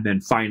decay. And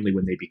then finally,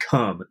 when they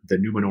become the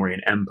Númenorian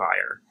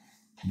Empire,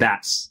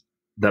 that's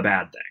the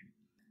bad thing.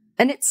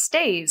 And it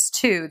stays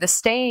too. The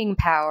staying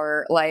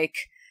power, like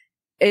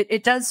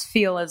it does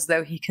feel as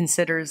though he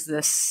considers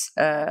this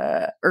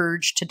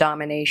urge to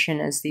domination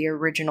as the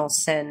original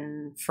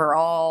sin for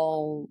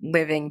all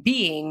living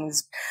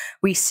beings.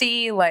 We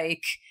see,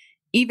 like,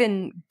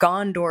 even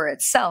Gondor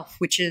itself,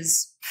 which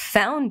is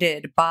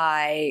founded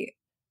by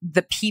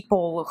the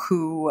people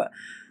who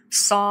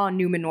saw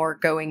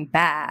Númenor going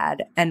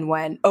bad and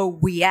went, "Oh,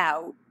 we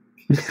out,"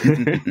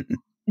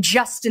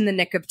 just in the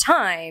nick of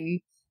time.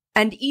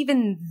 And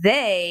even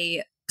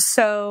they,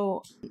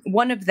 so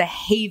one of the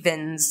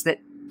havens that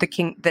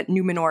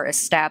Númenor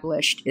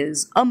established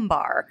is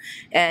Umbar,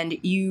 and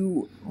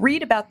you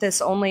read about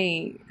this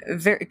only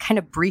very kind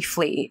of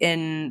briefly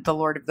in The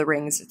Lord of the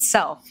Rings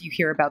itself. You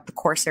hear about the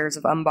Corsairs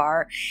of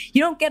Umbar. You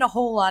don't get a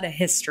whole lot of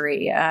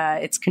history.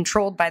 It's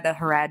controlled by the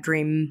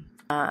Haradrim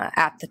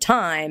at the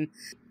time.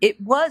 It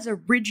was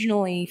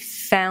originally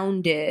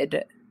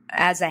founded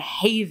as a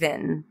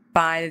haven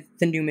by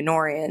the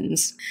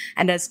Númenorians,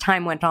 and as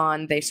time went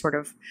on, they sort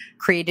of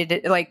created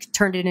it, like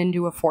turned it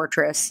into a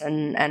fortress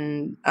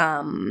and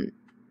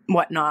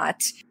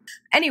whatnot.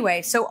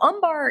 Anyway, so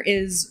Umbar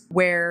is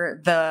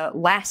where the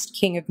last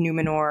king of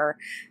Númenor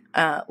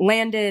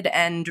landed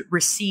and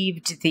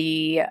received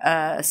the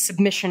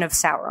submission of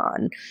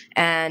Sauron,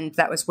 and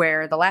that was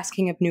where the last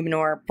king of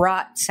Númenor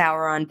brought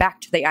Sauron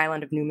back to the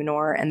island of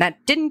Númenor, and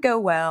that didn't go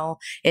well.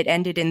 It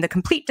ended in the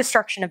complete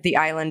destruction of the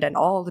island and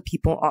all the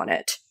people on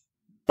it.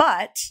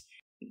 But,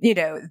 you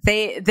know,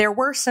 there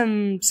were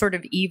some sort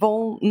of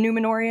evil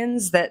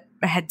Númenorians that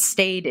had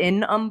stayed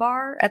in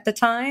Umbar at the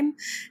time,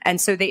 and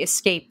so they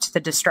escaped the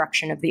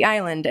destruction of the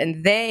island,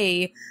 and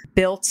they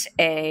built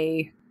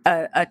a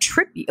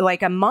tribute,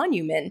 like a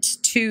monument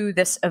to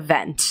this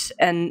event.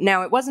 And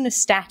now it wasn't a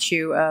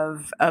statue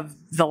of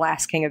the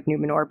last king of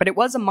Númenor, but it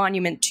was a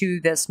monument to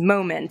this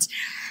moment.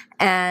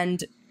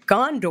 And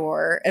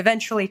Gondor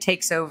eventually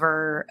takes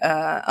over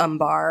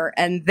Umbar,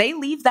 and they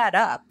leave that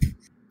up.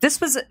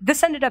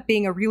 This ended up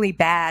being a really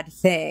bad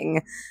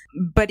thing,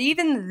 but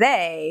even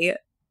they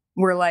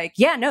were like,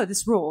 yeah, no,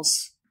 this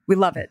rules. We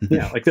love it.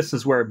 Yeah, like this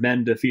is where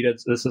men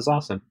defeated. This is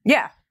awesome.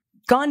 Yeah.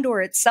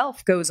 Gondor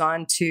itself goes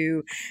on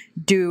to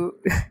do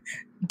an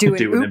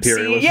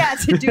oopsie. Yeah,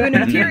 to do an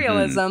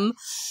imperialism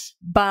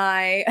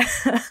by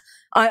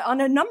on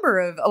a number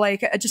of,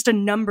 like, just a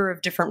number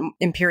of different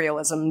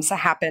imperialisms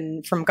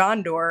happen from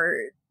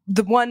Gondor.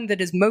 The one that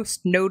is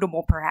most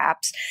notable,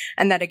 perhaps,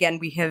 and that again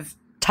we have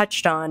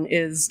touched on,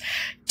 is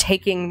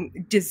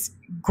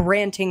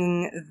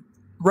granting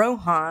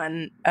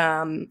Rohan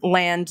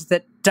land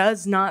that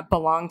does not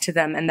belong to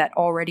them and that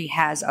already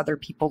has other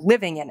people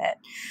living in it.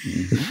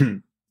 Mm-hmm.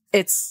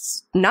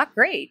 It's not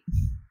great.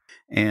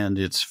 And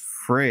it's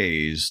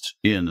phrased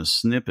in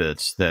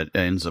snippets that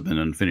ends up in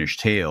Unfinished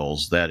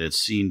Tales that it's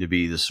seen to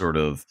be the sort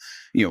of,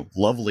 you know,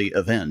 lovely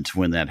event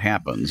when that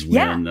happens.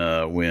 When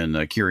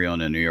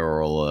Cirion and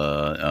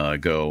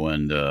Eorl go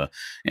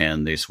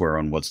and they swear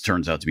on what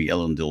turns out to be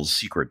Elendil's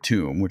secret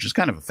tomb, which is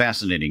kind of a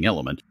fascinating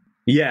element.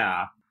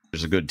 Yeah.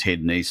 There's a good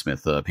Tate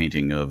Naismith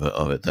painting of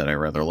it that I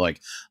rather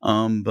like.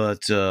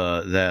 But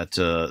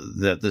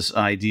that this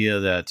idea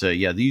that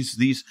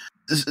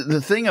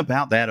the thing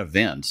about that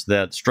event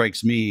that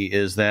strikes me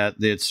is that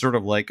it's sort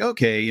of like,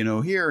 okay, you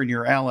know, here and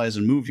your allies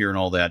and move here and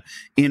all that,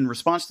 in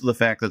response to the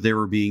fact that they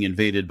were being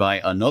invaded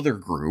by another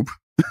group,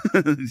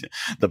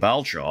 the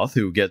Balchoth,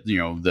 who get, you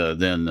know,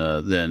 then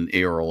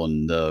Eorl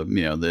and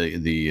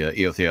the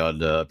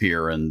Eotheod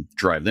appear and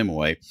drive them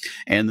away,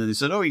 and then they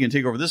said, oh, you can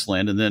take over this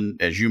land, and then,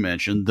 as you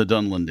mentioned, the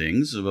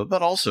Dunlendings,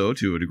 but also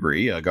to a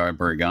degree,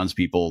 Garbargon's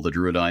people, the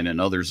Druidine, and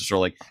others are sort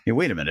of like, hey,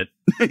 wait a minute,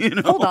 you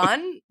know? Hold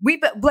on,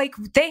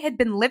 they had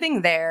been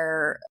living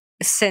there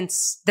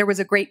since there was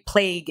a great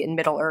plague in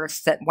Middle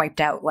Earth that wiped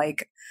out,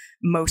 like,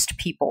 most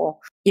people,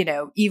 you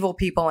know, evil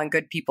people and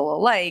good people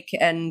alike.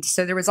 And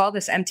so there was all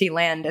this empty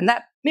land, and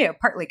that, you know,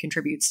 partly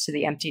contributes to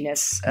the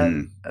emptiness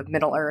of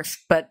Middle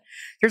Earth. But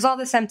there's all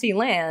this empty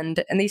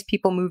land, and these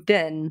people moved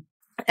in.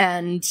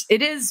 And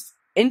it is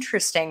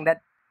interesting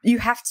that you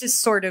have to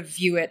sort of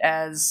view it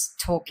as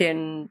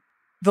Tolkien.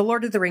 The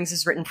Lord of the Rings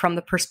is written from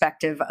the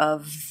perspective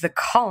of the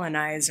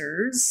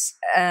colonizers,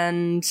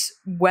 and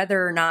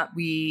whether or not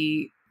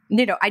we,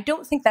 you know, I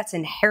don't think that's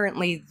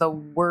inherently the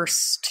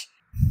worst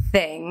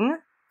thing.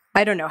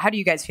 I don't know. How do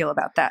you guys feel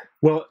about that?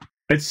 Well,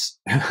 it's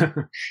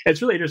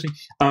it's really interesting.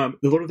 The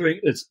Lord of the Rings,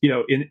 it's, you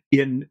know,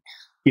 in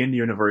the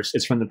universe,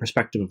 it's from the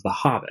perspective of the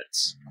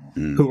hobbits,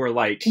 who are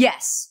like,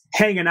 yes,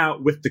 hanging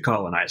out with the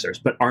colonizers,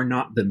 but are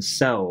not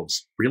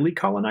themselves really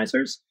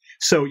colonizers.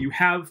 So you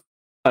have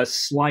a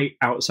slight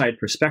outside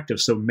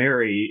perspective. So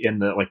Mary in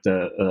the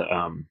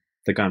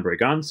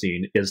Gonbregan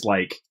scene is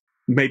like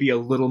maybe a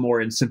little more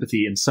in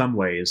sympathy in some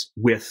ways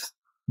with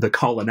the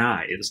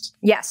colonized.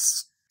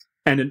 Yes.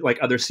 And in like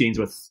other scenes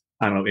with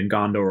I don't know, in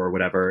Gondor or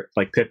whatever,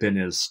 like Pippin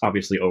is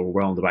obviously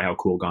overwhelmed by how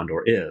cool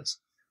Gondor is.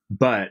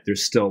 But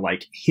there's still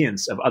like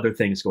hints of other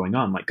things going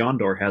on. Like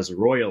Gondor has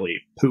royally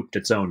pooped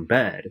its own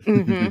bed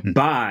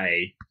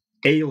by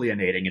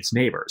alienating its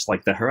neighbors.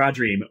 Like the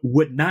Haradrim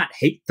would not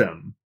hate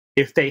them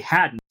if they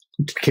hadn't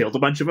killed a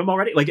bunch of them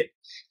already. Like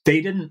they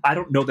didn't. I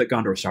don't know that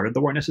Gondor started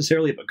the war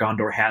necessarily, but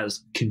Gondor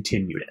has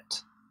continued it.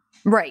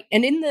 Right.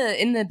 And in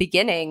the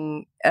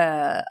beginning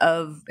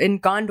in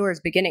Gondor's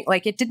beginning,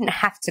 like it didn't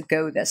have to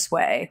go this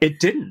way.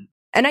 It didn't.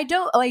 And I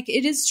don't like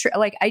it is true.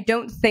 Like I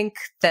don't think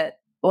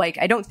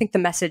the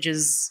message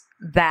is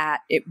that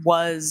it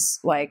was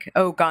like,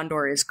 oh,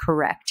 Gondor is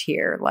correct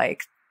here.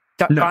 Like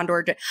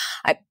Gondor,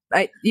 I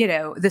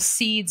the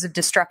seeds of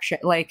destruction,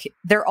 like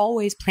they're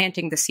always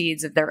planting the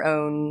seeds of their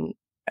own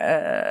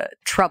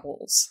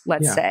troubles,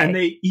 let's say. And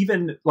they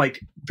even, like,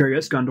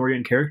 various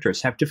Gondorian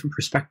characters have different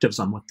perspectives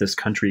on what this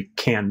country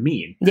can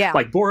mean. Yeah.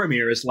 Like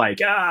Boromir is like,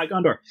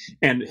 Gondor.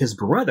 And his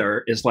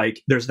brother is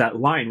like, there's that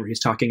line where he's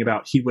talking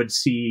about he would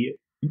see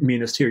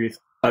Minas Tirith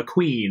a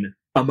queen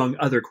among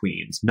other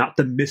queens, not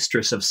the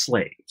mistress of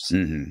slaves.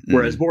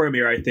 Whereas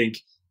Boromir, I think,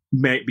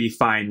 might be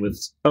fine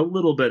with a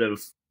little bit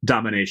of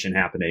domination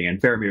happening. And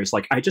Faramir is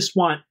like, I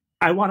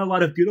want a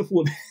lot of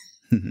beautiful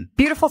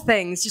beautiful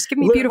things. Just give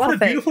me beautiful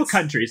things. Beautiful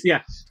countries.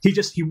 Yeah.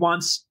 He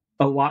wants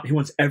a lot. He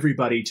wants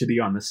everybody to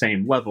be on the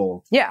same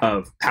level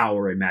of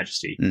power and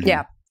majesty.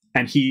 Yeah.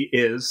 And he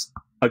is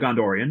a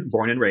Gondorian,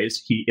 born and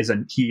raised. He is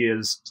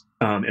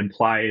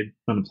unimplied.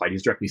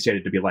 He's directly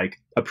stated to be like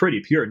a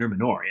pretty pure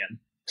Númenorian.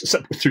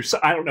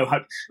 I don't know how.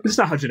 This is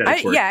not how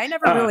genetics work. Yeah, I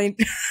never really.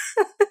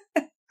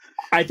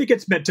 I think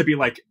it's meant to be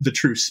like the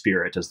true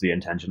spirit is the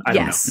intention. I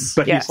don't know,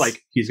 but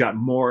he's got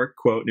more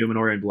quote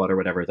Númenorian blood or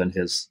whatever than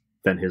his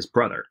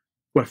brother,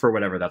 for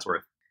whatever that's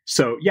worth.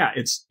 So yeah,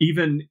 it's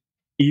even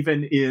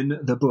in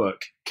the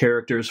book,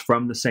 characters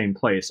from the same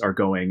place are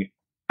going,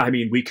 I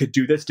mean, we could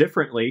do this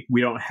differently. We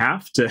don't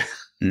have to.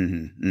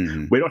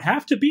 We don't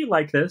have to be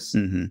like this.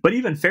 But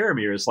even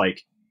Faramir is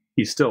like,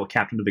 he's still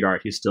captain of the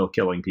guard. He's still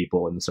killing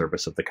people in the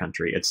service of the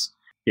country. It's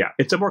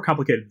a more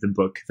complicated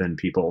book than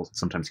people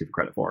sometimes give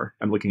credit for.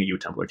 I'm looking at you,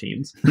 Tumblr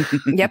teens.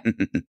 Yep.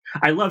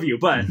 I love you,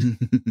 but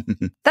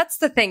that's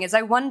the thing is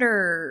I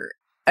wonder,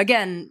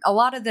 again, a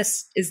lot of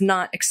this is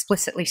not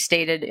explicitly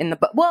stated in the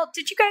book. Well,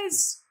 did you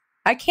guys,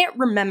 I can't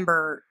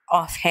remember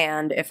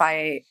offhand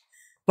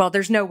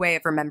there's no way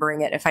of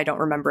remembering it if I don't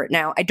remember it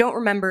now. I don't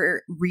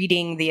remember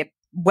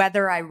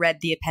whether I read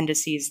the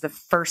appendices the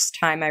first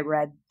time I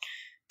read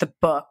the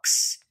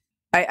books.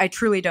 I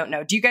truly don't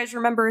know. Do you guys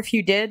remember if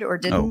you did or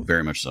didn't? Oh,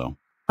 very much so.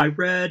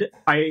 When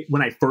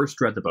I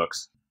first read the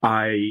books,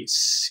 I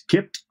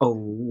skipped a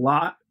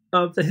lot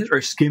of the history,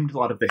 or skimmed a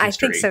lot of the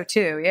history. I think so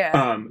too,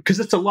 yeah. Because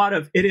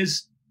it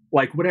is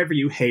like whatever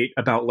you hate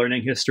about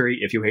learning history,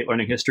 if you hate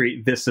learning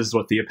history, this is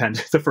what the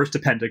first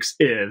appendix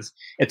is.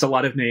 It's a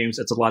lot of names,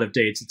 it's a lot of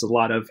dates, it's a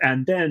lot of,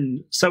 and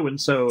then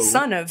so-and-so.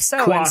 Son of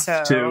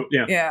so-and-so.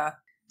 Yeah.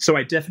 So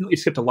I definitely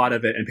skipped a lot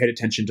of it and paid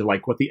attention to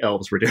like what the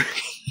elves were doing.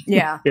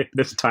 Yeah.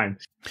 This time.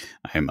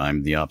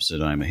 I'm the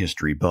opposite. I'm a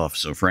history buff.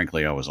 So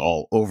frankly, I was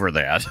all over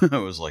that. I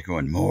was like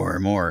going more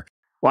and more.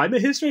 Well, I'm a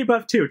history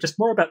buff too, just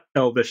more about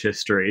elvish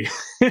history.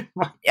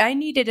 I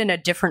need it in a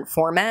different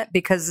format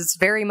because it's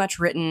very much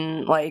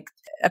written like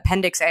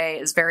Appendix A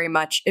is very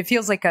much, it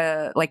feels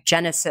like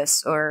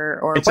Genesis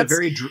or it's a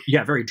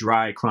very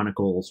dry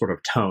chronicle sort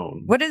of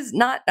tone. What is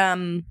not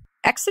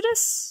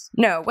Exodus?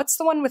 No, what's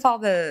the one with all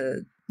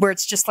the where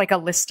it's just like a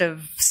list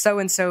of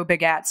so-and-so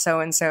begat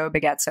so-and-so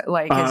begat so,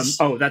 like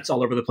that's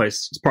all over the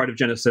place. It's part of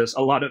Genesis.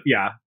 A lot of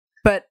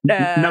but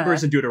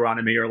Numbers in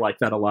Deuteronomy are like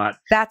that a lot.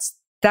 That's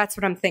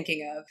what I'm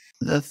thinking of.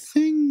 The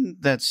thing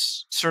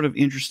that's sort of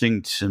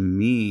interesting to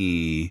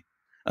me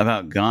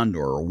about Gondor,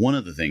 or one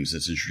of the things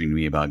that's interesting to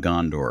me about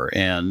Gondor,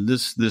 and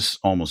this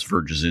almost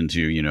verges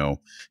into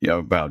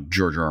about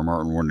George R. R.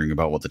 Martin wondering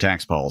about what the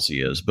tax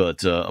policy is,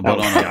 but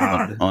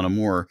on a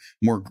more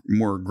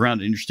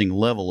grounded, interesting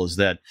level is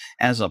that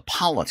as a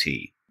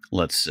polity,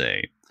 let's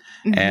say,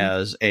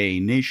 as a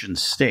nation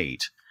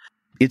state,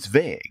 it's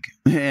vague,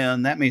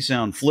 and that may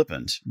sound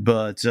flippant,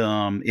 but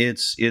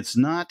it's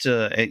not.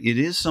 It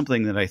is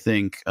something that I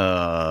think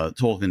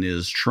Tolkien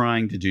is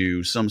trying to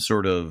do some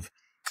sort of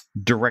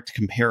direct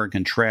compare and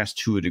contrast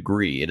to a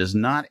degree. It is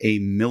not a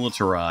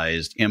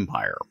militarized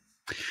empire.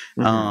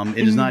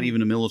 It is not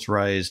even a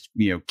militarized,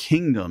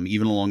 kingdom,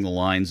 even along the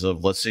lines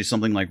of, let's say,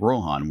 something like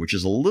Rohan, which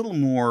is a little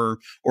more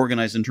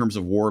organized in terms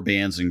of war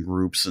bands and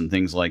groups and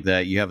things like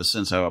that. You have a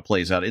sense how it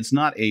plays out. It's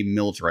not a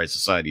militarized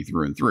society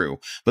through and through,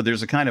 but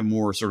there's a kind of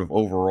more sort of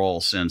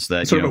overall sense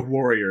that sort of a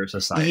warrior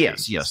society.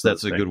 Yes,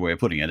 that's a good way of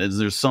putting it.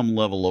 There's some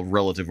level of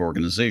relative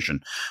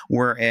organization,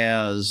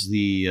 whereas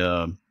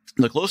the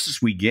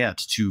closest we get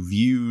to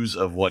views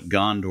of what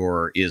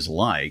Gondor is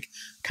like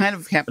kind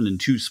of happened in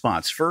two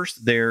spots.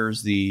 First,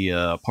 there's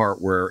the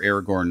part where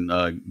Aragorn,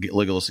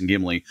 Legolas, and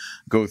Gimli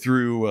go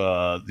through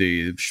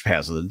the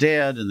Paths of the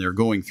Dead, and they're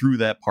going through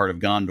that part of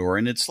Gondor,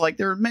 and it's like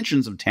there are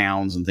mentions of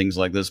towns and things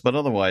like this, but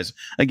otherwise,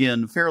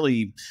 again,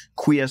 fairly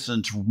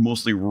quiescent,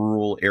 mostly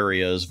rural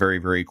areas, very,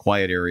 very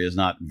quiet areas,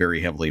 not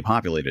very heavily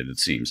populated, it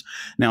seems.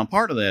 Now,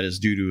 part of that is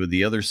due to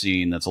the other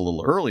scene that's a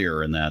little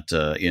earlier in that,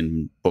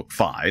 in Book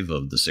 5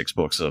 of the 6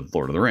 books of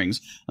Lord of the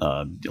Rings.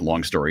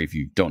 Long story if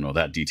you don't know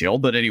that detail,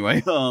 but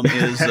anyway,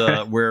 is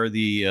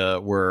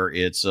where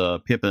it's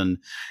Pippin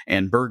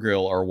and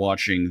Bergil are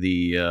watching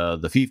the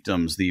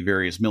fiefdoms, the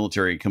various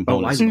military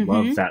components. Oh, I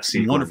love that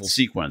sequence. Wonderful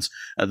sequence.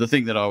 The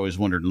thing that I always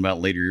wondered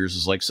about later years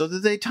is like, so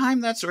did they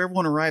time that so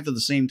everyone arrived at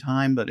the same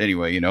time? But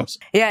anyway,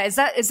 Yeah, is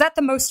that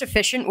the most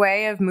efficient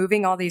way of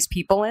moving all these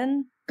people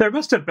in? There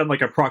must have been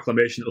like a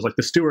proclamation that was like,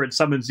 the steward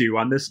summons you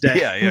on this day.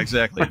 Yeah,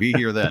 exactly. Be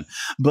here then.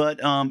 But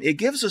it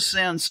gives a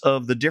sense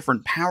of the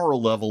different power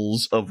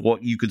levels of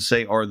what you could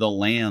say are the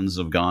lands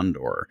of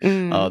Gondor,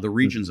 the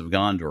regions of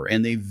Gondor.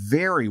 And they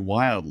vary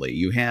wildly.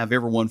 You have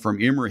everyone from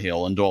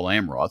Imrahil and Dol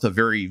Amroth, a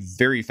very,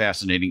 very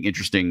fascinating,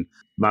 interesting...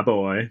 My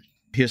boy.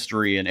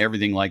 History and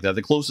everything like that.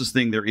 The closest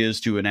thing there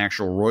is to an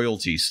actual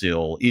royalty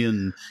still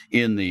in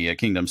the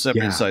kingdom, set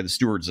aside the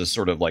stewards as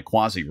sort of like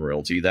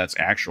quasi-royalty, that's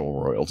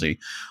actual royalty,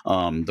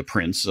 the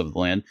prince of the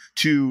land,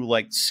 to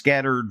like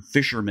scattered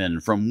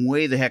fishermen from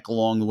way the heck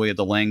along the way at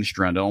the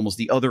Langstrand, almost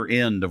the other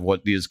end of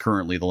what is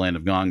currently the land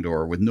of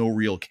Gondor, with no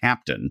real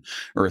captain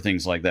or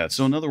things like that.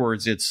 So in other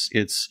words, it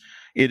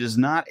is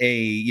not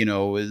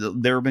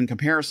there have been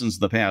comparisons in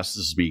the past.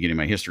 This is me getting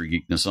my history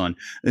geekness on.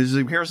 There's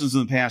comparisons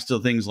in the past to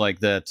things like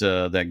that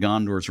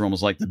Gondor's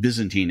almost like the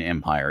Byzantine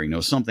Empire,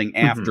 something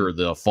after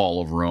the fall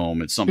of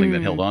Rome. It's something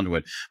that held onto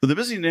it. But the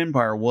Byzantine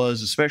Empire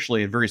was,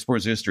 especially at various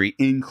points in history,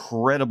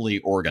 incredibly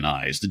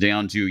organized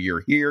down to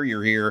you're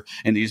here,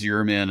 and these are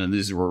your men, and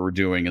this is what we're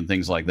doing, and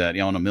things like that,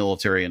 on a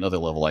military and other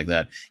level like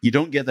that. You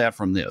don't get that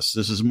from this.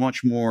 This is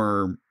much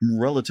more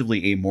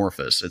relatively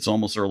amorphous. It's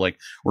almost sort of like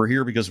we're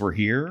here because we're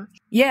here.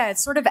 Yeah,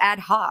 it's sort of ad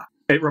hoc.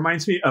 It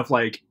reminds me of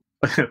like,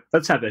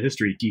 let's have the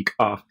history geek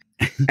off.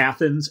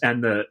 Athens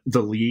and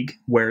the League,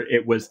 where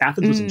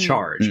Athens was in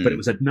charge, but it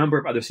was a number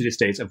of other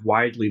city-states of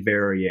widely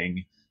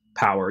varying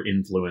power,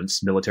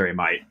 influence, military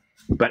might.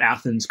 But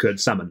Athens could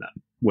summon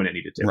them when it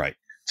needed to. Right.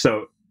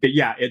 So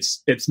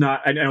it's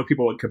not. I know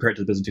people would compare it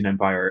to the Byzantine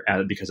Empire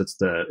because it's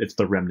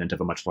the remnant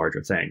of a much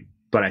larger thing.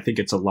 But I think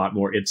it's a lot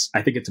more.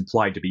 I think it's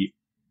implied to be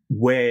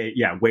way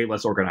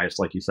less organized,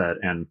 like you said,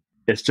 and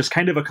it's just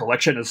kind of a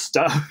collection of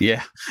stuff.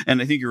 Yeah,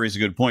 and I think you raise a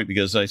good point,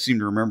 because I seem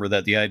to remember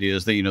that the idea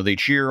is that they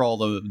cheer all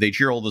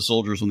the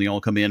soldiers when they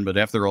all come in, but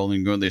after they're all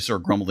in going, they sort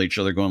of grumble at each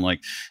other, going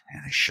like,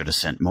 "They should have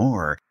sent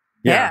more."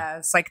 Yeah,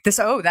 it's like this.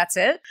 Oh, that's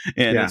it.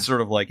 And it's sort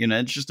of like,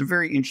 it's just a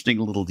very interesting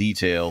little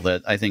detail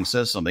that I think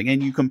says something.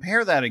 And you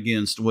compare that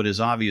against what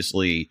is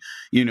obviously,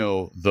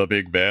 the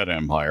big bad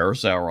empire,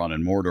 Sauron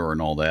and Mordor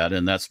and all that.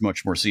 And that's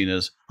much more seen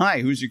as,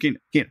 hi, who's your king?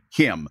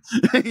 Him.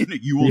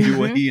 You will do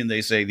what he and they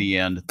say, the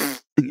end.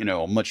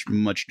 Much,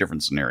 much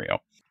different scenario.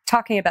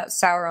 Talking about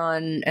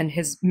Sauron and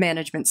his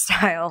management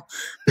style.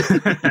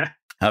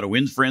 How to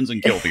win friends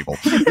and kill people.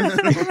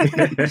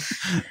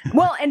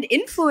 Well, and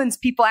influence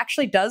people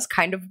actually does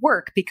kind of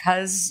work,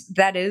 because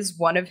that is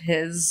one of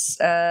his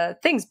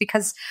things,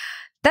 because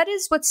that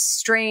is what's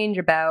strange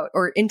about,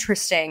 or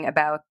interesting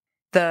about,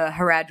 the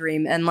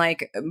Haradrim. And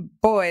like,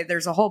 boy,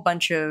 there's a whole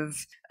bunch of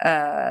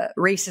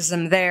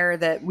racism there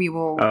that we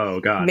will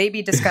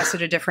maybe discuss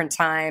at a different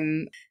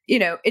time.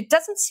 It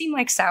doesn't seem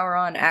like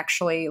Sauron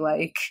actually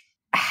like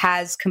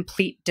has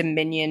complete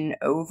dominion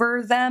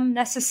over them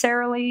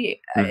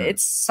necessarily.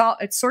 It's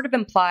sort of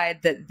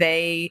implied that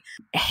they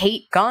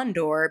hate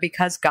Gondor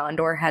because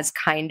Gondor has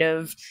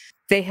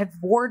they have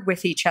warred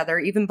with each other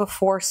even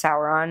before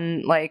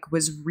Sauron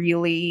was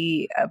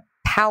really a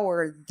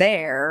power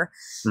there.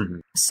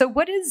 So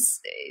what does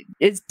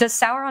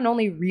Sauron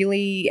only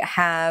really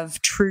have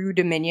true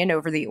dominion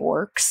over the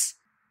orcs?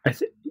 I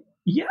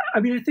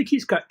think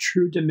he's got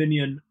true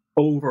dominion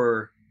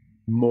over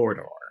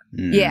Mordor.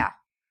 Yeah.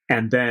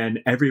 And then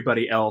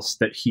everybody else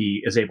that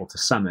he is able to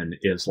summon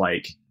is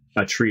like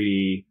a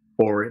treaty,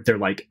 or they're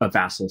like a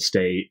vassal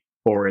state,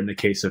 or in the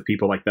case of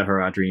people like the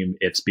Haradrim,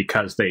 it's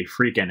because they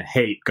freaking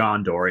hate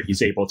Gondor and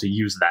he's able to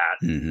use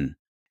that.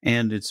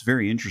 And it's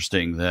very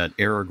interesting that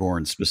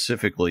Aragorn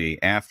specifically,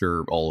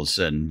 after all is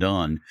said and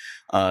done,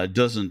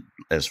 doesn't,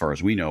 as far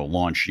as we know,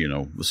 launch,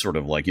 sort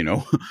of like,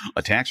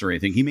 attacks or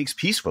anything. He makes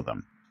peace with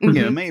them.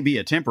 It may be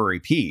a temporary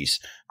peace,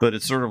 but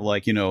it's sort of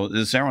like,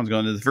 Sauron's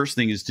going to, the first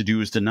thing is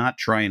to not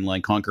try and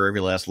like conquer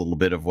every last little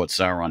bit of what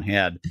Sauron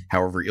had,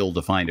 however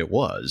ill-defined it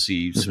was.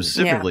 He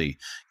specifically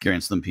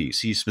grants them peace.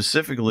 He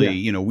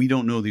specifically, we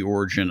don't know the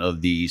origin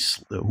of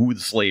who the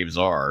slaves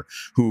are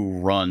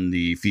who run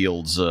the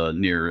fields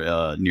near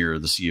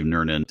the Sea of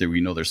Nirnan. We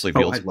know their slave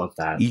fields. I love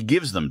that. He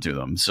gives them to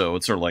them. So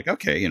it's sort of like,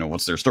 okay,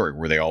 what's their story?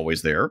 Were they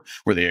always there?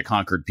 Were they a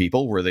conquered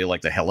people? Were they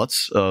like the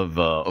helots of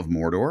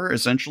Mordor,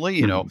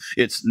 essentially?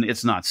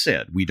 It's not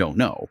said. We don't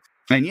know.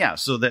 And yeah,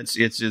 so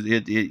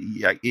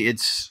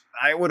it's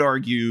I would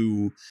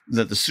argue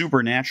that the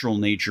supernatural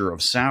nature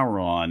of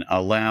Sauron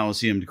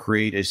allows him to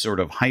create a sort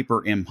of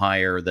hyper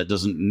empire that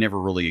never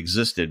really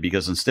existed,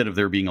 because instead of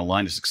there being a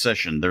line of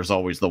succession, there's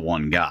always the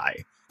one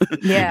guy.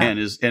 Yeah. and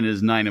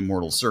his 9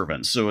 immortal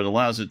servants. So it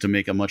allows it to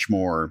make a much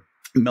more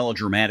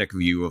melodramatic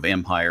view of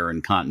empire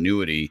and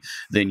continuity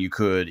than you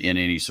could in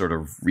any sort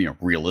of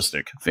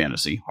realistic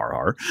fantasy,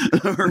 or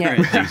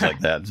things like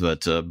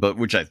that. But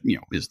which is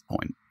the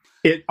point.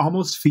 It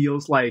almost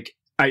feels like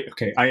I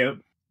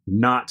am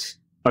not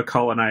a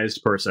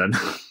colonized person,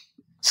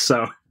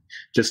 so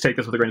just take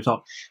this with a grain of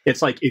salt.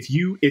 It's like if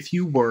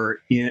you were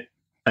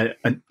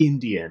an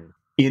Indian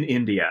in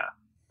India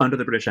under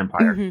the British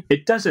Empire, Mm-hmm.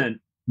 it doesn't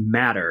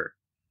matter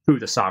who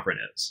the sovereign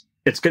is.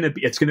 It's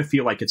gonna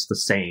feel like it's the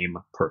same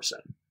person,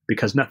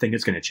 because nothing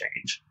is gonna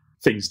change.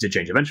 Things did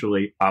change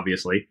eventually,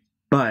 obviously,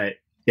 but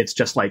it's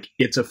just like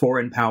it's a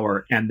foreign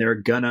power, and they're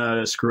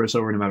gonna screw us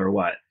over no matter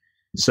what.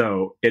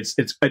 So it's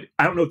I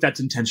don't know if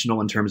that's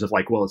intentional in terms of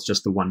like, well, it's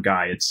just the one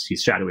guy.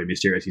 He's shadowy,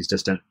 mysterious, he's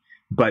distant,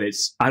 but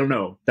I don't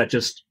know. That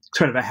just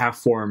kind of a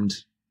half-formed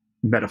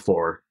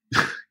metaphor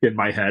in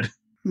my head.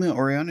 Well,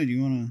 Oriana, do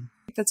you want to?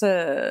 That's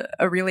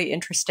a really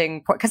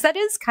interesting point, because that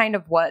is kind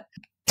of what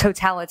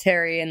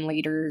totalitarian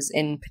leaders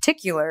in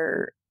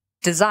particular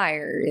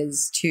desire,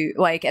 is to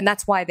like, and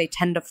that's why they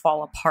tend to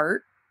fall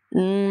apart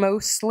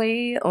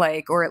mostly,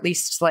 like, or at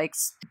least like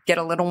get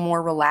a little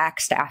more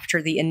relaxed after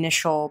the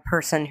initial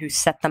person who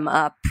set them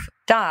up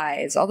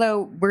dies.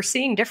 Although we're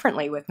seeing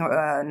differently with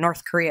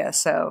North Korea,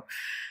 so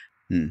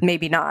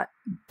maybe not.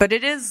 But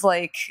it is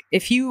like,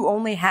 if you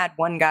only had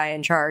one guy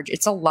in charge,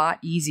 it's a lot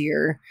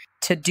easier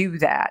to do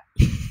that.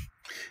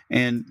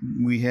 And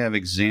we have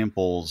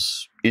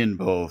examples in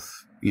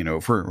both,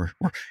 if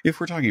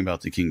we're talking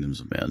about the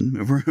kingdoms of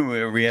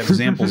men, we have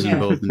examples in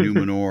both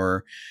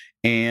Númenor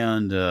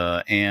and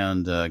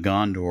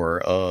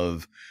Gondor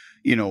of,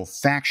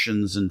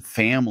 factions and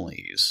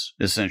families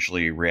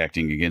essentially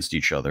reacting against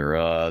each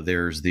other.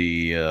 There's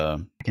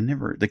the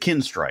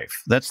kin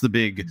strife. That's the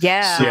big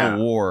civil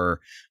war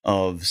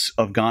of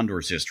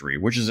Gondor's history,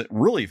 which is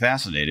really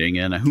fascinating.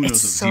 And who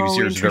knows if the TV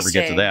series would ever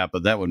get to that,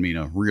 but that would mean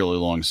a really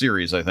long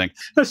series, I think.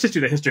 Let's just do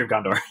the history of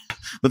Gondor.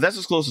 But that's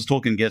as close as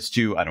Tolkien gets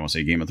to, I don't want to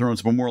say Game of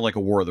Thrones, but more like a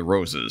War of the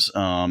Roses.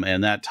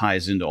 And that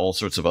ties into all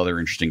sorts of other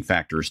interesting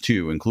factors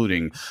too,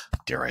 including,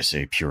 dare I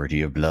say,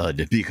 purity of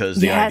blood, because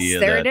the idea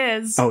there that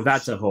it is. Oh,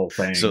 that's a whole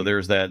thing. So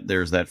there's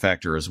that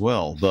factor as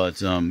well.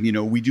 But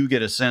we do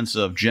get a sense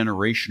of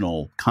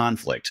generational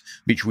conflict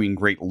between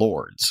great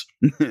lords,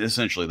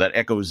 essentially, that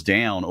echoes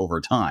down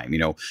over time.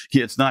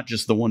 It's not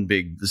just the one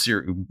big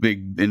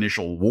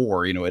initial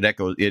war.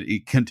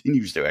 It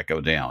continues to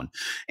echo down.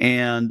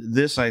 And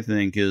this, I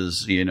think,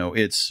 is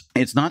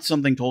it's not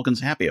something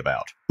Tolkien's happy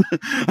about.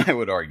 I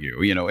would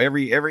argue.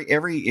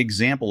 Every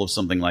example of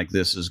something like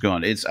this is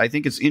gone. I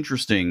think it's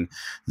interesting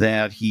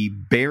that he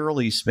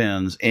barely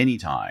spends any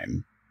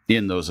time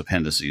in those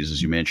appendices,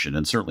 as you mentioned,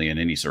 and certainly in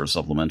any sort of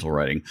supplemental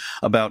writing,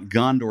 about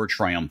Gondor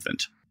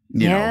triumphant.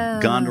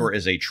 Gondor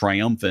is a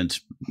triumphant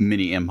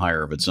mini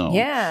empire of its own.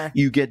 Yeah.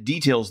 You get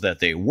details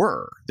that there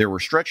were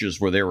stretches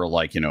where they were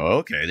like,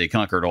 okay, they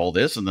conquered all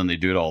this and then they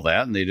did all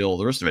that and they did all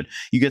the rest of it.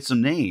 You get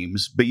some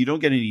names, but you don't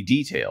get any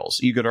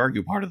details. You could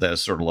argue part of that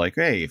is sort of like,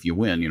 hey, if you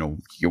win,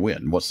 you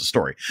win. What's the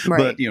story?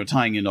 Right. But,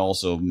 tying into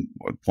also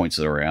points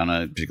that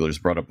Oriana particularly has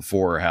brought up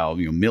before, how,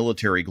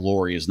 military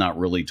glory is not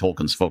really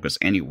Tolkien's focus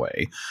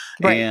anyway.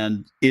 Right.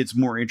 And it's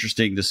more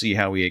interesting to see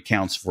how he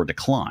accounts for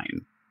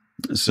decline.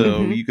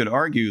 So you could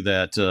argue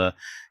that, to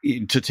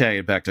tie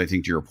it back to, I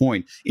think, to your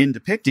point, in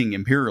depicting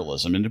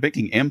imperialism, in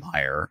depicting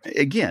empire,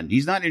 again,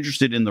 he's not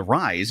interested in the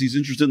rise, he's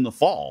interested in the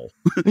fall.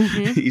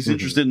 He's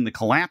interested in the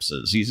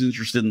collapses, he's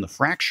interested in the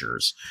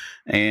fractures.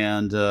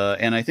 And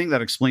I think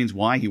that explains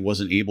why he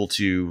wasn't able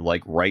to,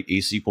 like, write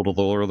a sequel to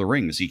The Lord of the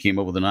Rings. He came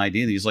up with an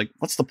idea and he's like,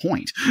 what's the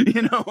point?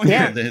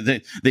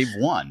 They've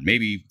won.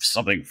 Maybe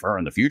something far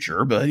in the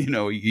future, but,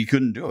 he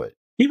couldn't do it.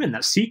 Even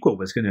that sequel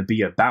was going to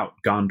be about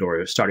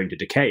Gondor starting to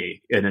decay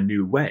in a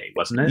new way,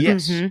 wasn't it?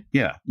 Yes.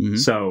 Yeah.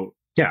 So,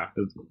 yeah.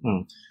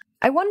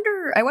 I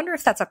wonder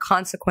if that's a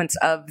consequence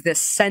of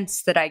this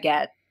sense that I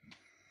get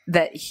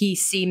that he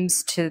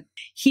seems to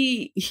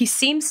see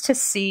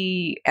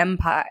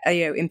empire,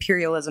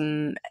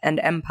 imperialism and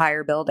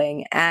empire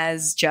building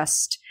as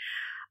just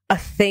a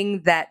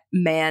thing that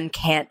man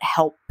can't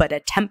help but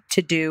attempt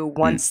to do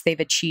once they've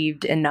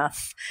achieved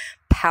enough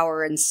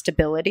power and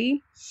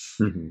stability.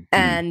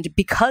 And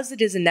because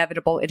it is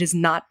inevitable, it is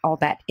not all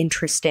that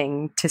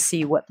interesting to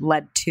see what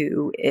led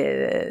to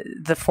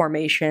the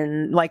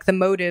formation. Like, the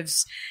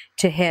motives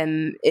to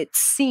him, it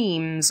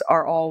seems,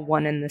 are all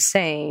one and the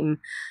same.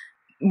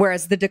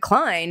 Whereas the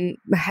decline,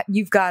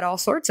 you've got all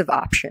sorts of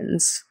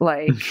options.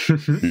 Like,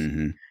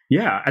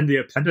 yeah, and the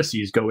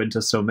appendices go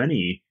into so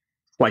many,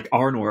 like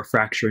Arnor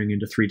fracturing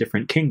into 3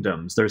 different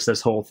kingdoms. There's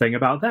this whole thing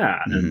about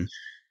that, and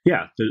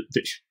yeah,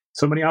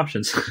 so many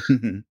options.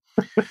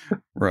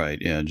 Right.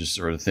 Yeah. Just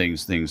sort of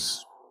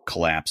things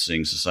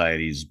collapsing,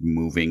 societies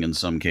moving in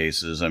some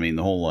cases. I mean,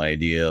 the whole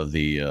idea of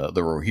the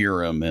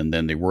Rohirrim, and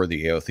then they were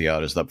the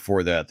Eotheatas. That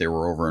before that, they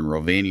were over in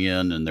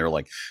Rovanian, and they're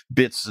like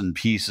bits and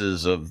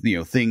pieces of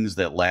things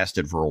that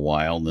lasted for a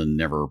while and then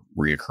never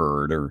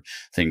reoccurred, or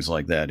things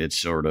like that. It's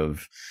sort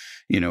of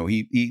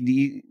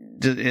Oriana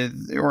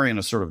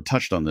sort of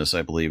touched on this,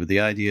 I believe, but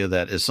the idea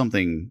that is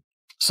something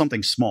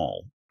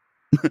small.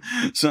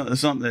 So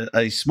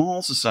a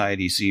small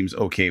society seems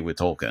okay with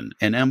Tolkien.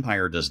 An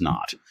empire does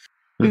not.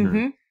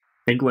 Mm-hmm.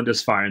 England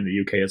is fine, the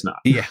UK is not.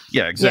 Yeah,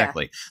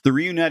 exactly. Yeah. The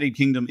reunited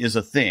kingdom is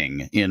a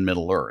thing in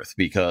Middle-earth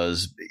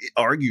because,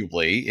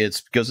 arguably,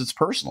 it's because it's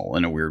personal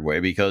in a weird way,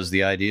 because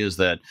the idea is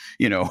that,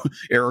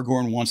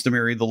 Aragorn wants to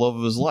marry the love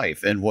of his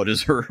life. And what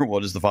does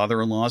the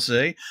father-in-law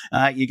say?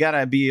 You got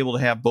to be able to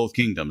have both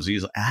kingdoms.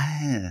 He's like,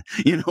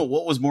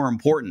 what was more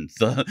important?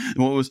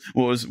 Was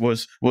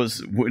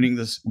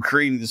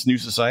creating this new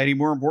society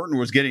more important, or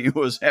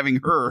was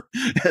having her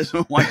as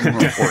a wife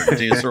more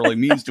important? It sort of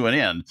means to an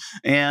end.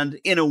 And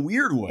in a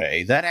weird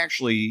way, that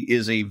actually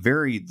is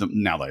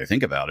now that I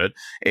think about it,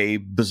 a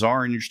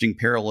bizarre and interesting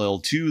parallel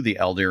to the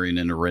Aldarian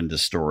and Arendis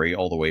story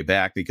all the way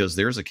back, because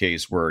there's a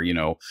case where,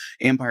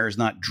 empire is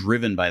not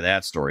driven by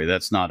that story.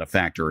 That's not a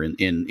factor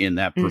in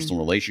that personal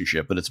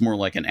relationship, but it's more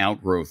like an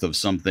outgrowth of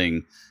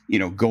something,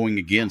 going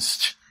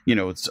against,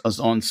 it's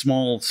on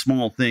small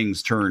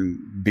things turn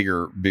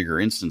bigger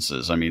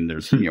instances. I mean,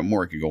 there's,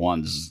 more could go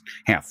on. This is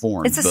half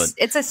formed.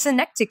 It's a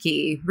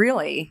synecdoche,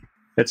 really.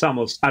 It's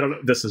almost, I don't know,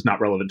 this is not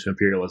relevant to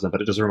imperialism,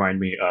 but it does remind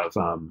me of,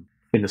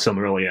 in the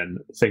Silmarillion,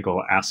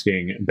 Thingol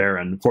asking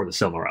Beren for the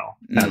Silmaril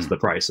as the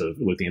price of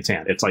Luthien's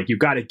hand. It's like, you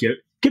got to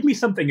give me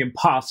something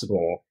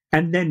impossible,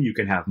 and then you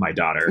can have my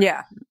daughter.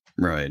 Yeah.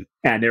 Right.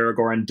 And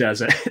Aragorn does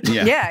it.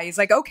 Yeah, he's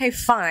like, okay,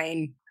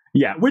 fine.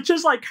 Yeah, which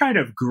is like kind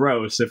of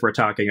gross if we're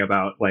talking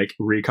about like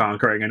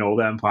reconquering an old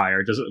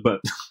empire.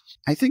 But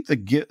I think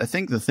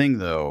the thing,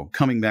 though,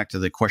 coming back to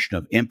the question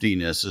of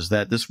emptiness, is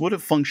that this would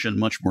have functioned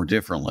much more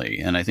differently.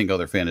 And I think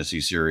other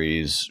fantasy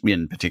series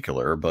in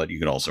particular, but you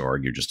could also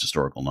argue just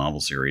historical novel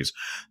series,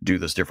 do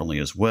this differently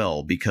as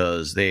well,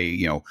 because they,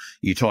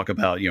 you talk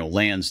about,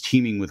 lands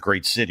teeming with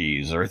great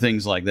cities or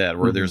things like that,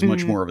 where there's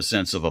much more of a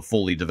sense of a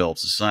fully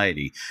developed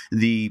society.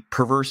 The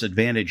perverse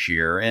advantage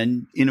here,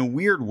 and in a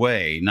weird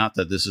way, not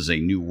that this is a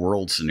new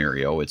world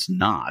scenario, it's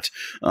not,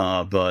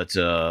 but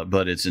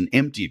it's an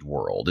emptied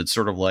world. It's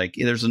sort of like,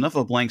 there's enough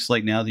of a blank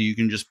slate now that you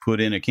can just put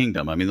in a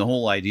kingdom. I mean, the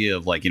whole idea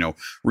of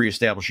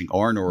reestablishing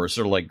Arnor is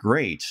sort of like,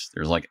 great,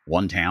 there's like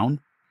one town.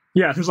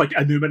 Yeah, there's like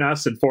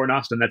Anuminas and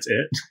Fornost, and that's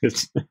it.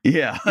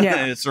 Yeah.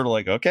 It's sort of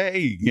like, okay,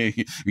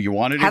 you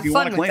want it if you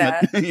want to claim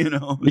it.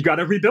 You got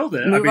to rebuild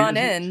it. Move on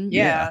in.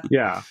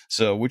 Yeah.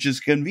 So, which is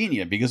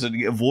convenient because it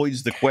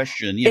avoids the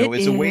question.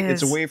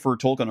 It's a way for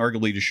Tolkien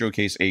arguably to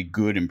showcase a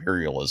good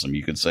imperialism,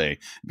 you could say,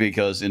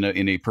 because in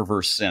a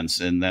perverse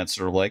sense, and that's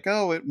sort of like,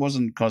 oh, it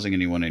wasn't causing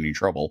anyone any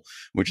trouble,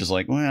 which is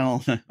like,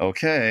 well,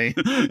 okay.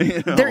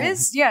 There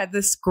is,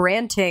 this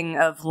granting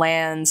of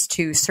lands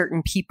to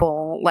certain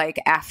people, like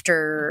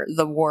after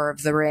the War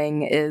of the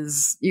Ring,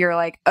 is you're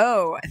like,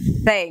 oh,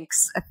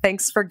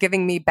 thanks for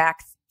giving me back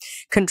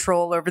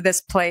control over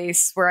this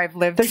place where I've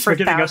lived thanks for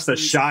giving thousands. Us the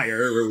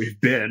Shire where we've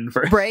been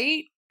for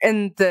right,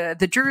 and the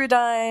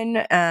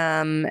Druidine,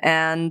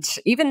 and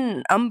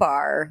even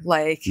Umbar,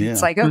 like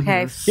it's like,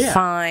 okay,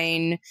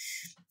 fine,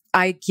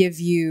 I give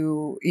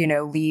you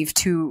leave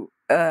to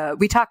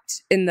we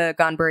talked in the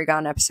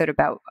Gonburigan episode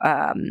about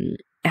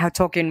how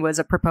Tolkien was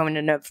a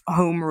proponent of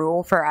home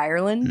rule for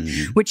Ireland,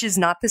 which is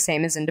not the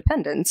same as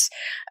independence.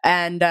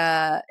 And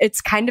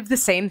it's kind of the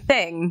same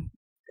thing.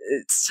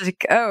 It's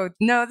like, oh,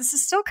 no, this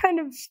is still kind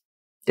of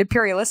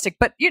imperialistic.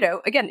 But,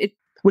 again, it...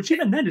 Which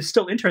even then is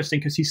still interesting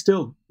because he's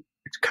still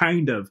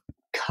kind of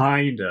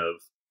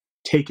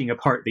taking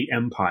apart the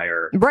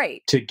empire.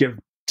 Right. To give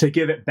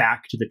it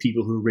back to the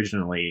people who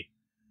originally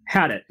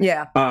had it.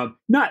 Yeah.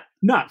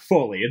 Not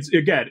fully. It's,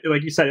 again,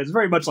 like you said, it's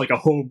very much like a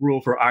home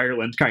rule for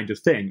Ireland kind of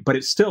thing, but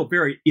it's still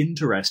very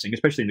interesting,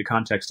 especially in the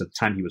context of the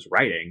time he was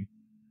writing,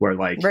 where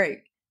like, right.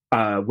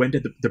 When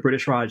did the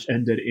British Raj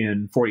ended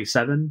in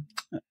 47?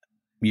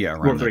 Yeah,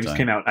 Lord of the Rings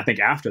came out, I think,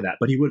 after that,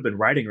 but he would have been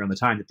writing around the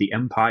time that the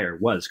empire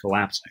was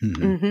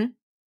collapsing.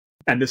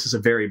 And this is a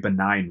very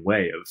benign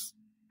way of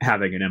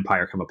having an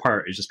empire come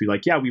apart, is just be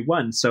like, yeah, we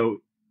won, so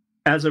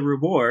as a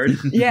reward,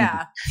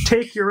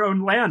 take your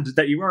own land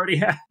that you already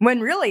have.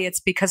 When really it's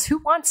because who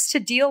wants to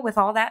deal with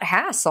all that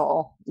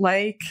hassle?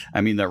 Like,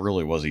 I mean, that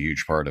really was a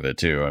huge part of it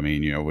too. I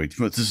mean,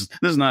 this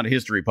is not a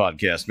history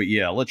podcast, but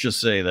yeah, let's just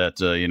say that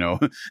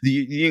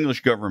the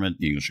English government,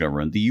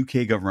 the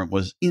UK government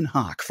was in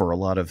hock for a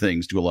lot of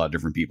things to a lot of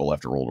different people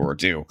after World War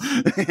II,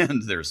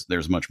 and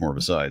there's much more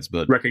besides.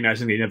 But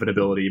recognizing the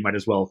inevitability, you might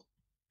as well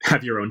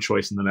have your own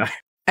choice in the matter.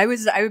 I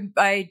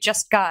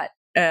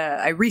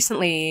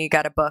recently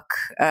got a book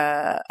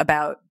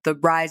about the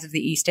rise of the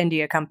East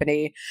India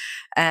Company,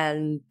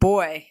 and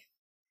boy,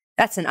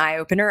 that's an eye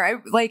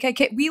opener. We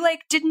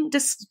didn't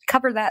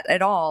discover that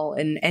at all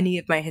in any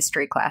of my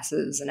history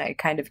classes, and I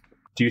kind of.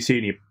 Do you see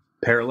any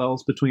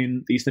parallels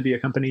between the East India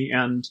Company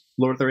and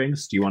Lord of the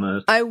Rings? Do you want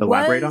to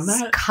elaborate on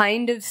that?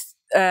 Kind of.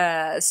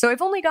 So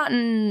I've only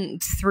gotten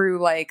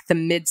through like the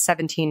mid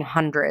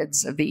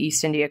 1700s of the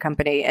East India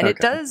Company, and it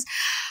does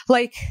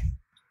like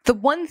the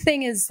one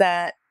thing is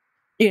that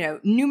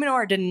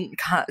Númenor didn't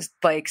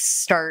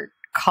start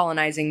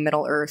colonizing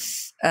Middle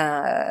Earth.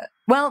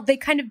 Well, they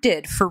kind of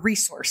did for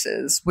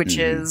resources, which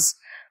is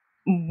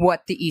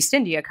what the East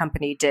India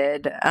Company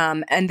did,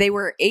 and they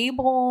were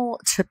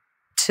able to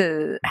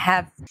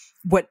have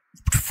what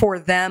for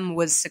them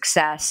was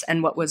success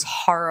and what was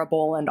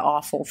horrible and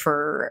awful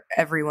for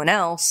everyone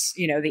else,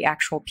 the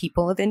actual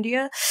people of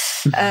India,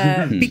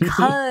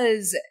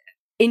 because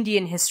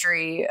Indian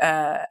history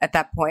at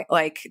that point,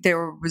 like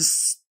there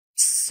was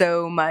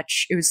so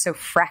much, it was so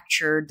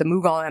fractured. The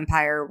Mughal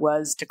Empire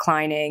was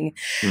declining,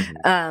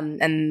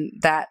 and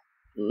that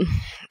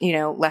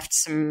left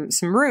some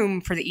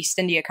room for the East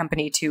India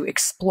Company to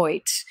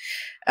exploit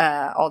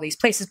all these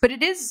places. But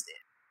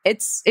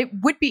it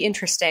would be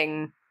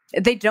interesting.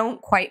 They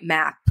don't quite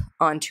map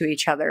onto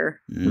each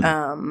other.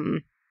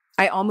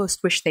 I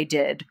almost wish they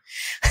did.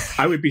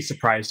 I would be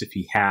surprised if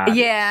he had.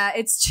 Yeah,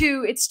 it's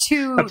too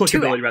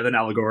applicability rather than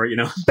allegory,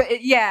 But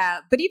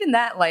even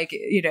that,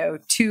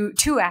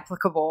 too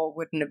applicable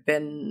wouldn't have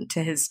been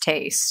to his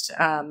taste.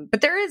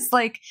 But there is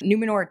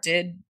Númenor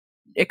did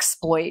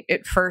exploit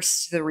at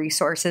first the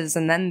resources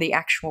and then the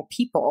actual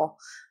people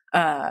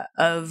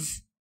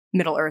of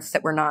Middle Earth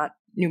that were not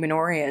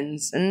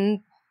Númenorians, and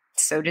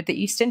so did the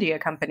East India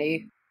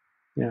Company.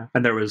 Yeah,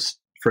 and there was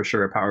for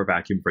sure a power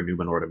vacuum for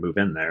Númenor to move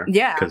in there.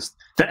 Yeah, because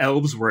the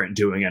elves weren't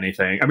doing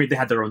anything. I mean, they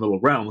had their own little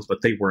realms,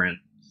 but they weren't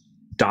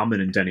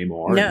dominant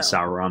anymore. No. And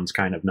Sauron's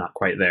kind of not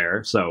quite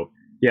there. So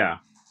yeah,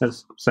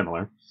 that's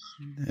similar.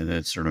 And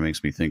that sort of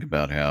makes me think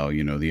about how,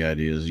 the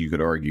idea is you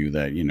could argue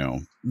that,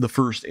 the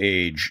first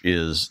age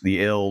is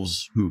the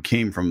elves who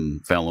came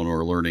from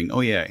Valinor learning,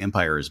 oh yeah,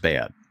 empire is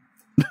bad.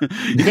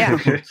 Yeah.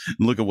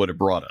 Look at what it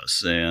brought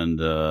us. And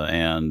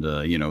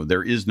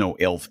there is no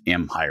elf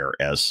empire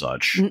as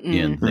such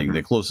in thing.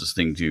 The closest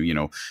thing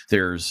to,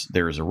 there's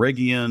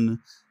Eregion,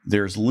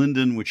 there's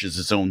Lindon, which is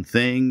its own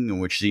thing,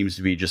 which seems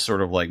to be just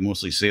sort of like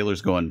mostly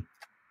sailors going,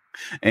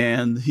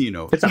 and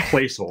it's a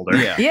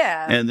placeholder.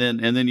 Yeah. And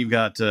then you've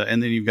got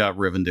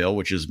Rivendell,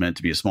 which is meant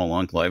to be a small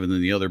enclave, and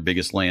then the other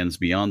biggest lands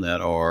beyond that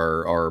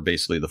are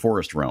basically the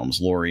forest realms,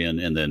 Lorien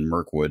and then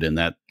Mirkwood, and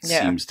that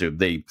seems to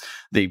they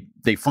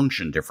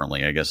function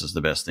differently, I guess is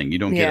the best thing. You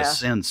don't get a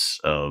sense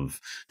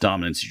of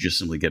dominance, you just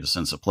simply get a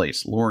sense of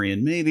place.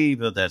 Lorien maybe,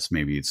 but it's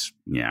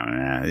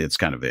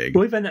kind of vague.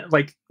 Well, even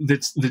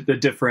the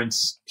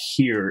difference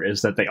here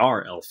is that they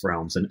are elf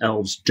realms, and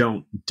elves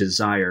don't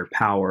desire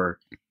power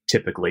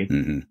typically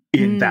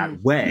in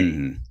that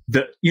way.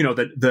 The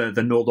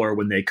Noldor,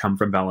 when they come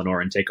from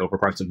Valinor and take over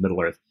parts of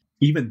Middle Earth,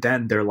 even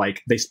then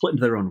they split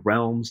into their own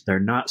realms.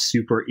 They're not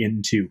super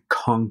into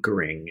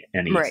conquering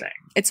anything. Right.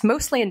 It's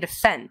mostly in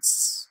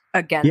defense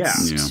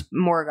against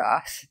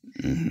Morgoth.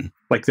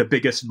 Like the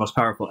biggest, most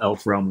powerful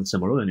elf realm in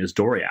Silmarillion is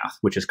Doriath,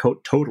 which is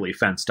totally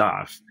fenced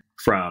off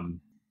from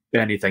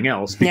anything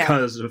else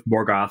because of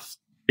Morgoth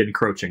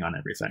encroaching on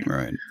everything.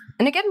 Right.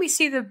 And again, we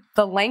see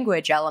the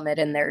language element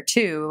in there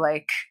too.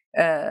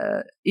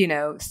 Thingol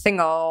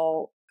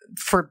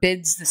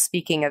forbids the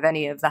speaking of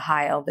any of the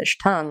high elvish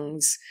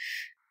tongues.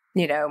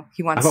 He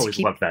wants. I've always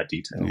loved that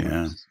detail.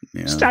 Yeah.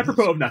 Just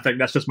apropos of nothing.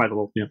 That's just my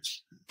little.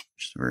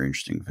 Just a very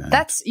interesting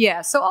fact.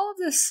 So all of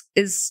this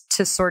is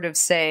to sort of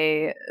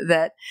say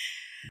that.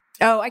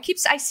 I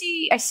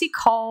see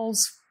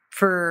calls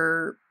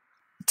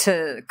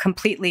to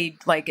completely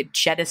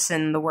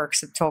jettison the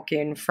works of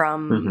Tolkien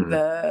from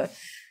the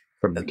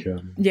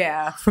canon.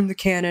 Yeah, from the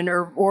canon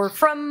or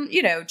from,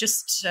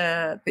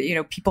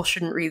 people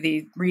shouldn't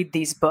read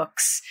these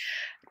books.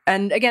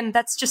 And again,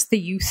 that's just the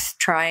youth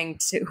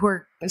who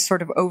are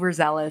sort of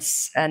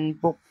overzealous and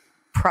will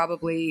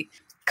probably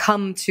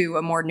come to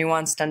a more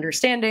nuanced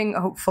understanding,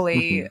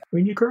 hopefully. I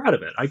mean, you grew out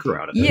of it. I grew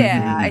out of it.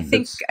 Yeah, I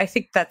think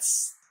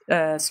that's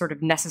a sort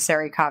of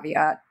necessary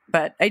caveat.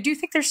 But I do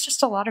think there's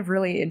just a lot of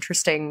really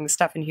interesting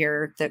stuff in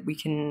here that we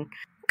can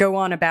go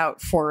on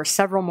about for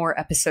several more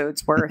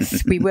episodes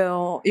worth. We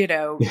will,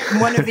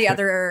 one of the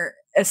other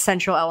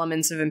essential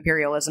elements of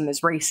imperialism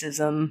is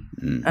racism.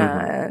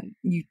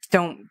 You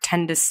don't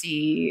tend to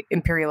see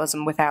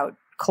imperialism without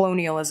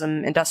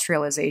colonialism,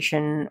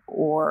 industrialization,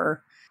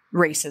 or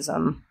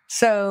racism.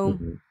 So,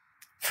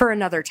 for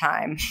another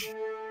time.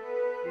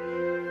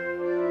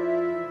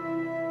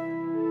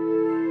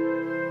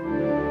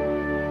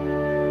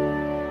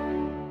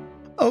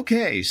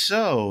 Okay,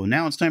 so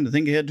now it's time to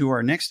think ahead to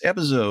our next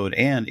episode,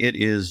 and it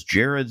is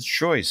Jared's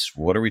choice.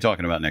 What are we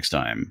talking about next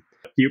time?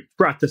 You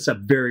brought this up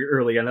very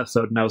early in the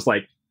episode, and I was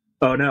like,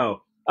 oh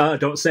no,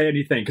 don't say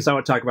anything, because I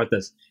want to talk about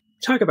this.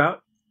 Talk about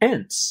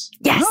Ents.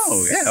 Yes!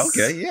 Oh, yeah,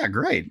 okay, yeah,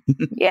 great.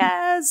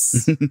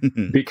 Yes!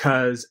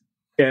 Because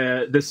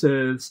this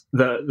is,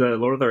 the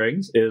Lord of the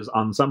Rings is,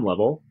 on some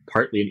level,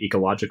 partly an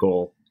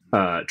ecological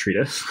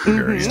treatise,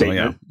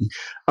 statement.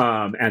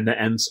 And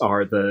the Ents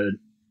are the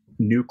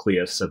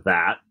nucleus of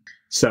that.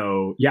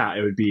 So yeah,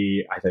 it would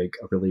be, I think,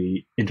 a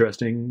really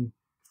interesting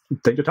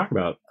thing to talk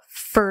about.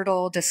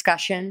 Fertile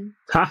discussion.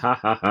 Ha ha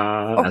ha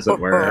ha, as it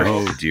were.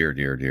 Oh, dear,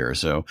 dear, dear.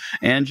 So,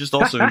 and just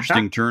also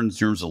interesting turn in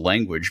terms of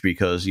language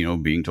because,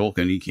 being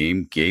Tolkien,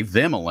 he gave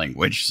them a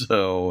language.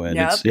 So, and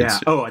it's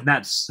and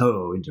that's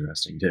so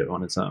interesting too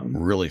on its own.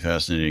 Really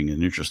fascinating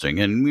and interesting.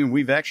 And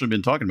we've actually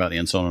been talking about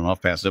Ents on and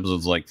off past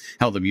episodes, like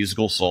how the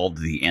musical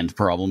solved the Ent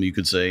problem, you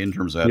could say, in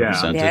terms of how to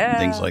present it and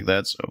things like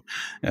that. So,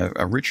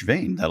 a rich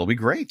vein. That'll be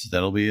great.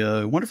 That'll be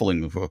a wonderful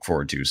thing to look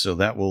forward to. So,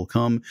 that will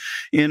come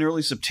in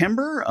early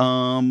September.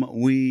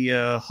 We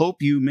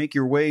hope you make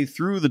your way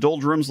through the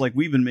doldrums like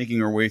we've been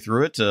making our way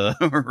through it.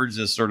 We're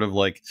just sort of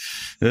like,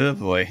 oh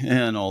boy,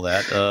 and all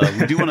that.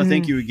 We do want to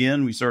thank you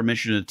again. We sort of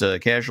mentioned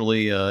it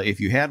casually. If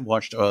you had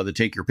watched the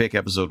Take Your Pick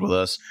episode with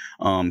us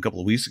a couple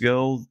of weeks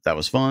ago, that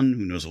was fun.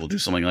 Who knows if we'll do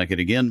something like it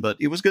again, but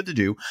it was good to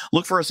do.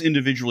 Look for us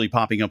individually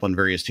popping up on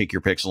various Take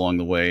Your Picks along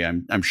the way.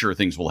 I'm sure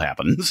things will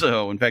happen.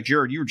 So, in fact,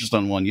 Jared, you were just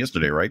on one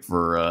yesterday, right?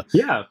 For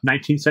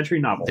 19th century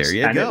novels. There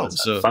you go. It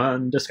was a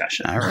fun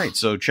discussion. All right,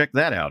 so check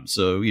that out.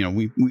 So,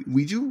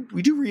 we do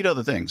read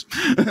other things.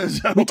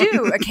 So, we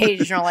do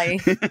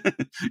occasionally.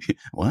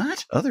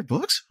 What? Other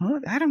books?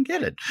 What? I don't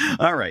get it.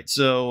 All right,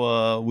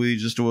 so we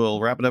just will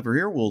wrap it up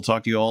here. We'll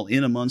talk to you all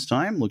in a month's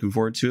time. Looking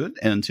forward to it.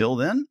 Until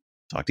then,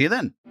 talk to you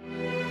then.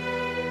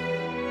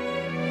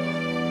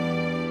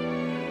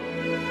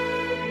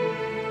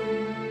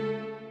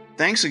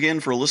 Thanks again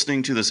for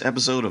listening to this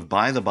episode of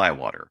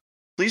By-The-Bywater.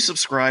 Please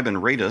subscribe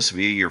and rate us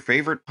via your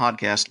favorite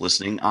podcast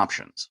listening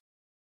options.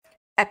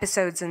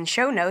 Episodes and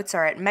show notes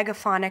are at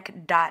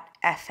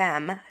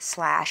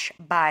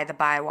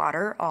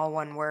megaphonic.fm/bythebywater, all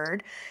one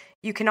word.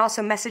 You can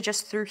also message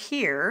us through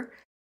here.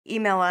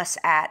 Email us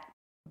at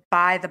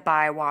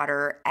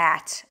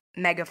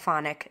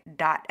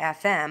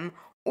bythebywater@megaphonic.fm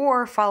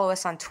or follow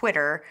us on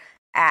Twitter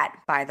at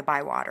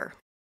By-The-Bywater.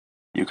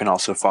 You can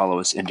also follow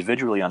us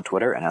individually on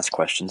Twitter and ask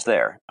questions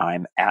there.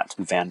 I'm at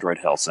Vandroid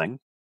Helsing.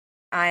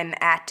 I'm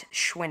at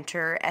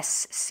Schwinter,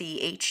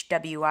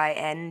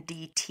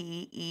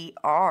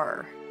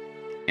 SCHWINDTER.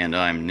 And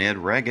I'm Ned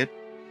Raggett,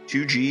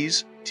 2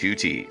 G's, 2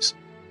 T's.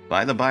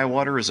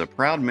 By-The-Bywater is a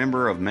proud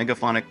member of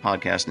Megaphonic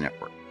Podcast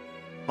Network.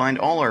 Find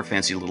all our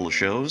fancy little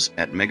shows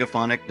at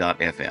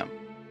megaphonic.fm.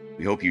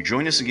 We hope you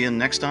join us again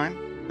next time.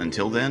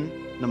 Until then,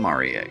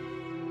 Namarie.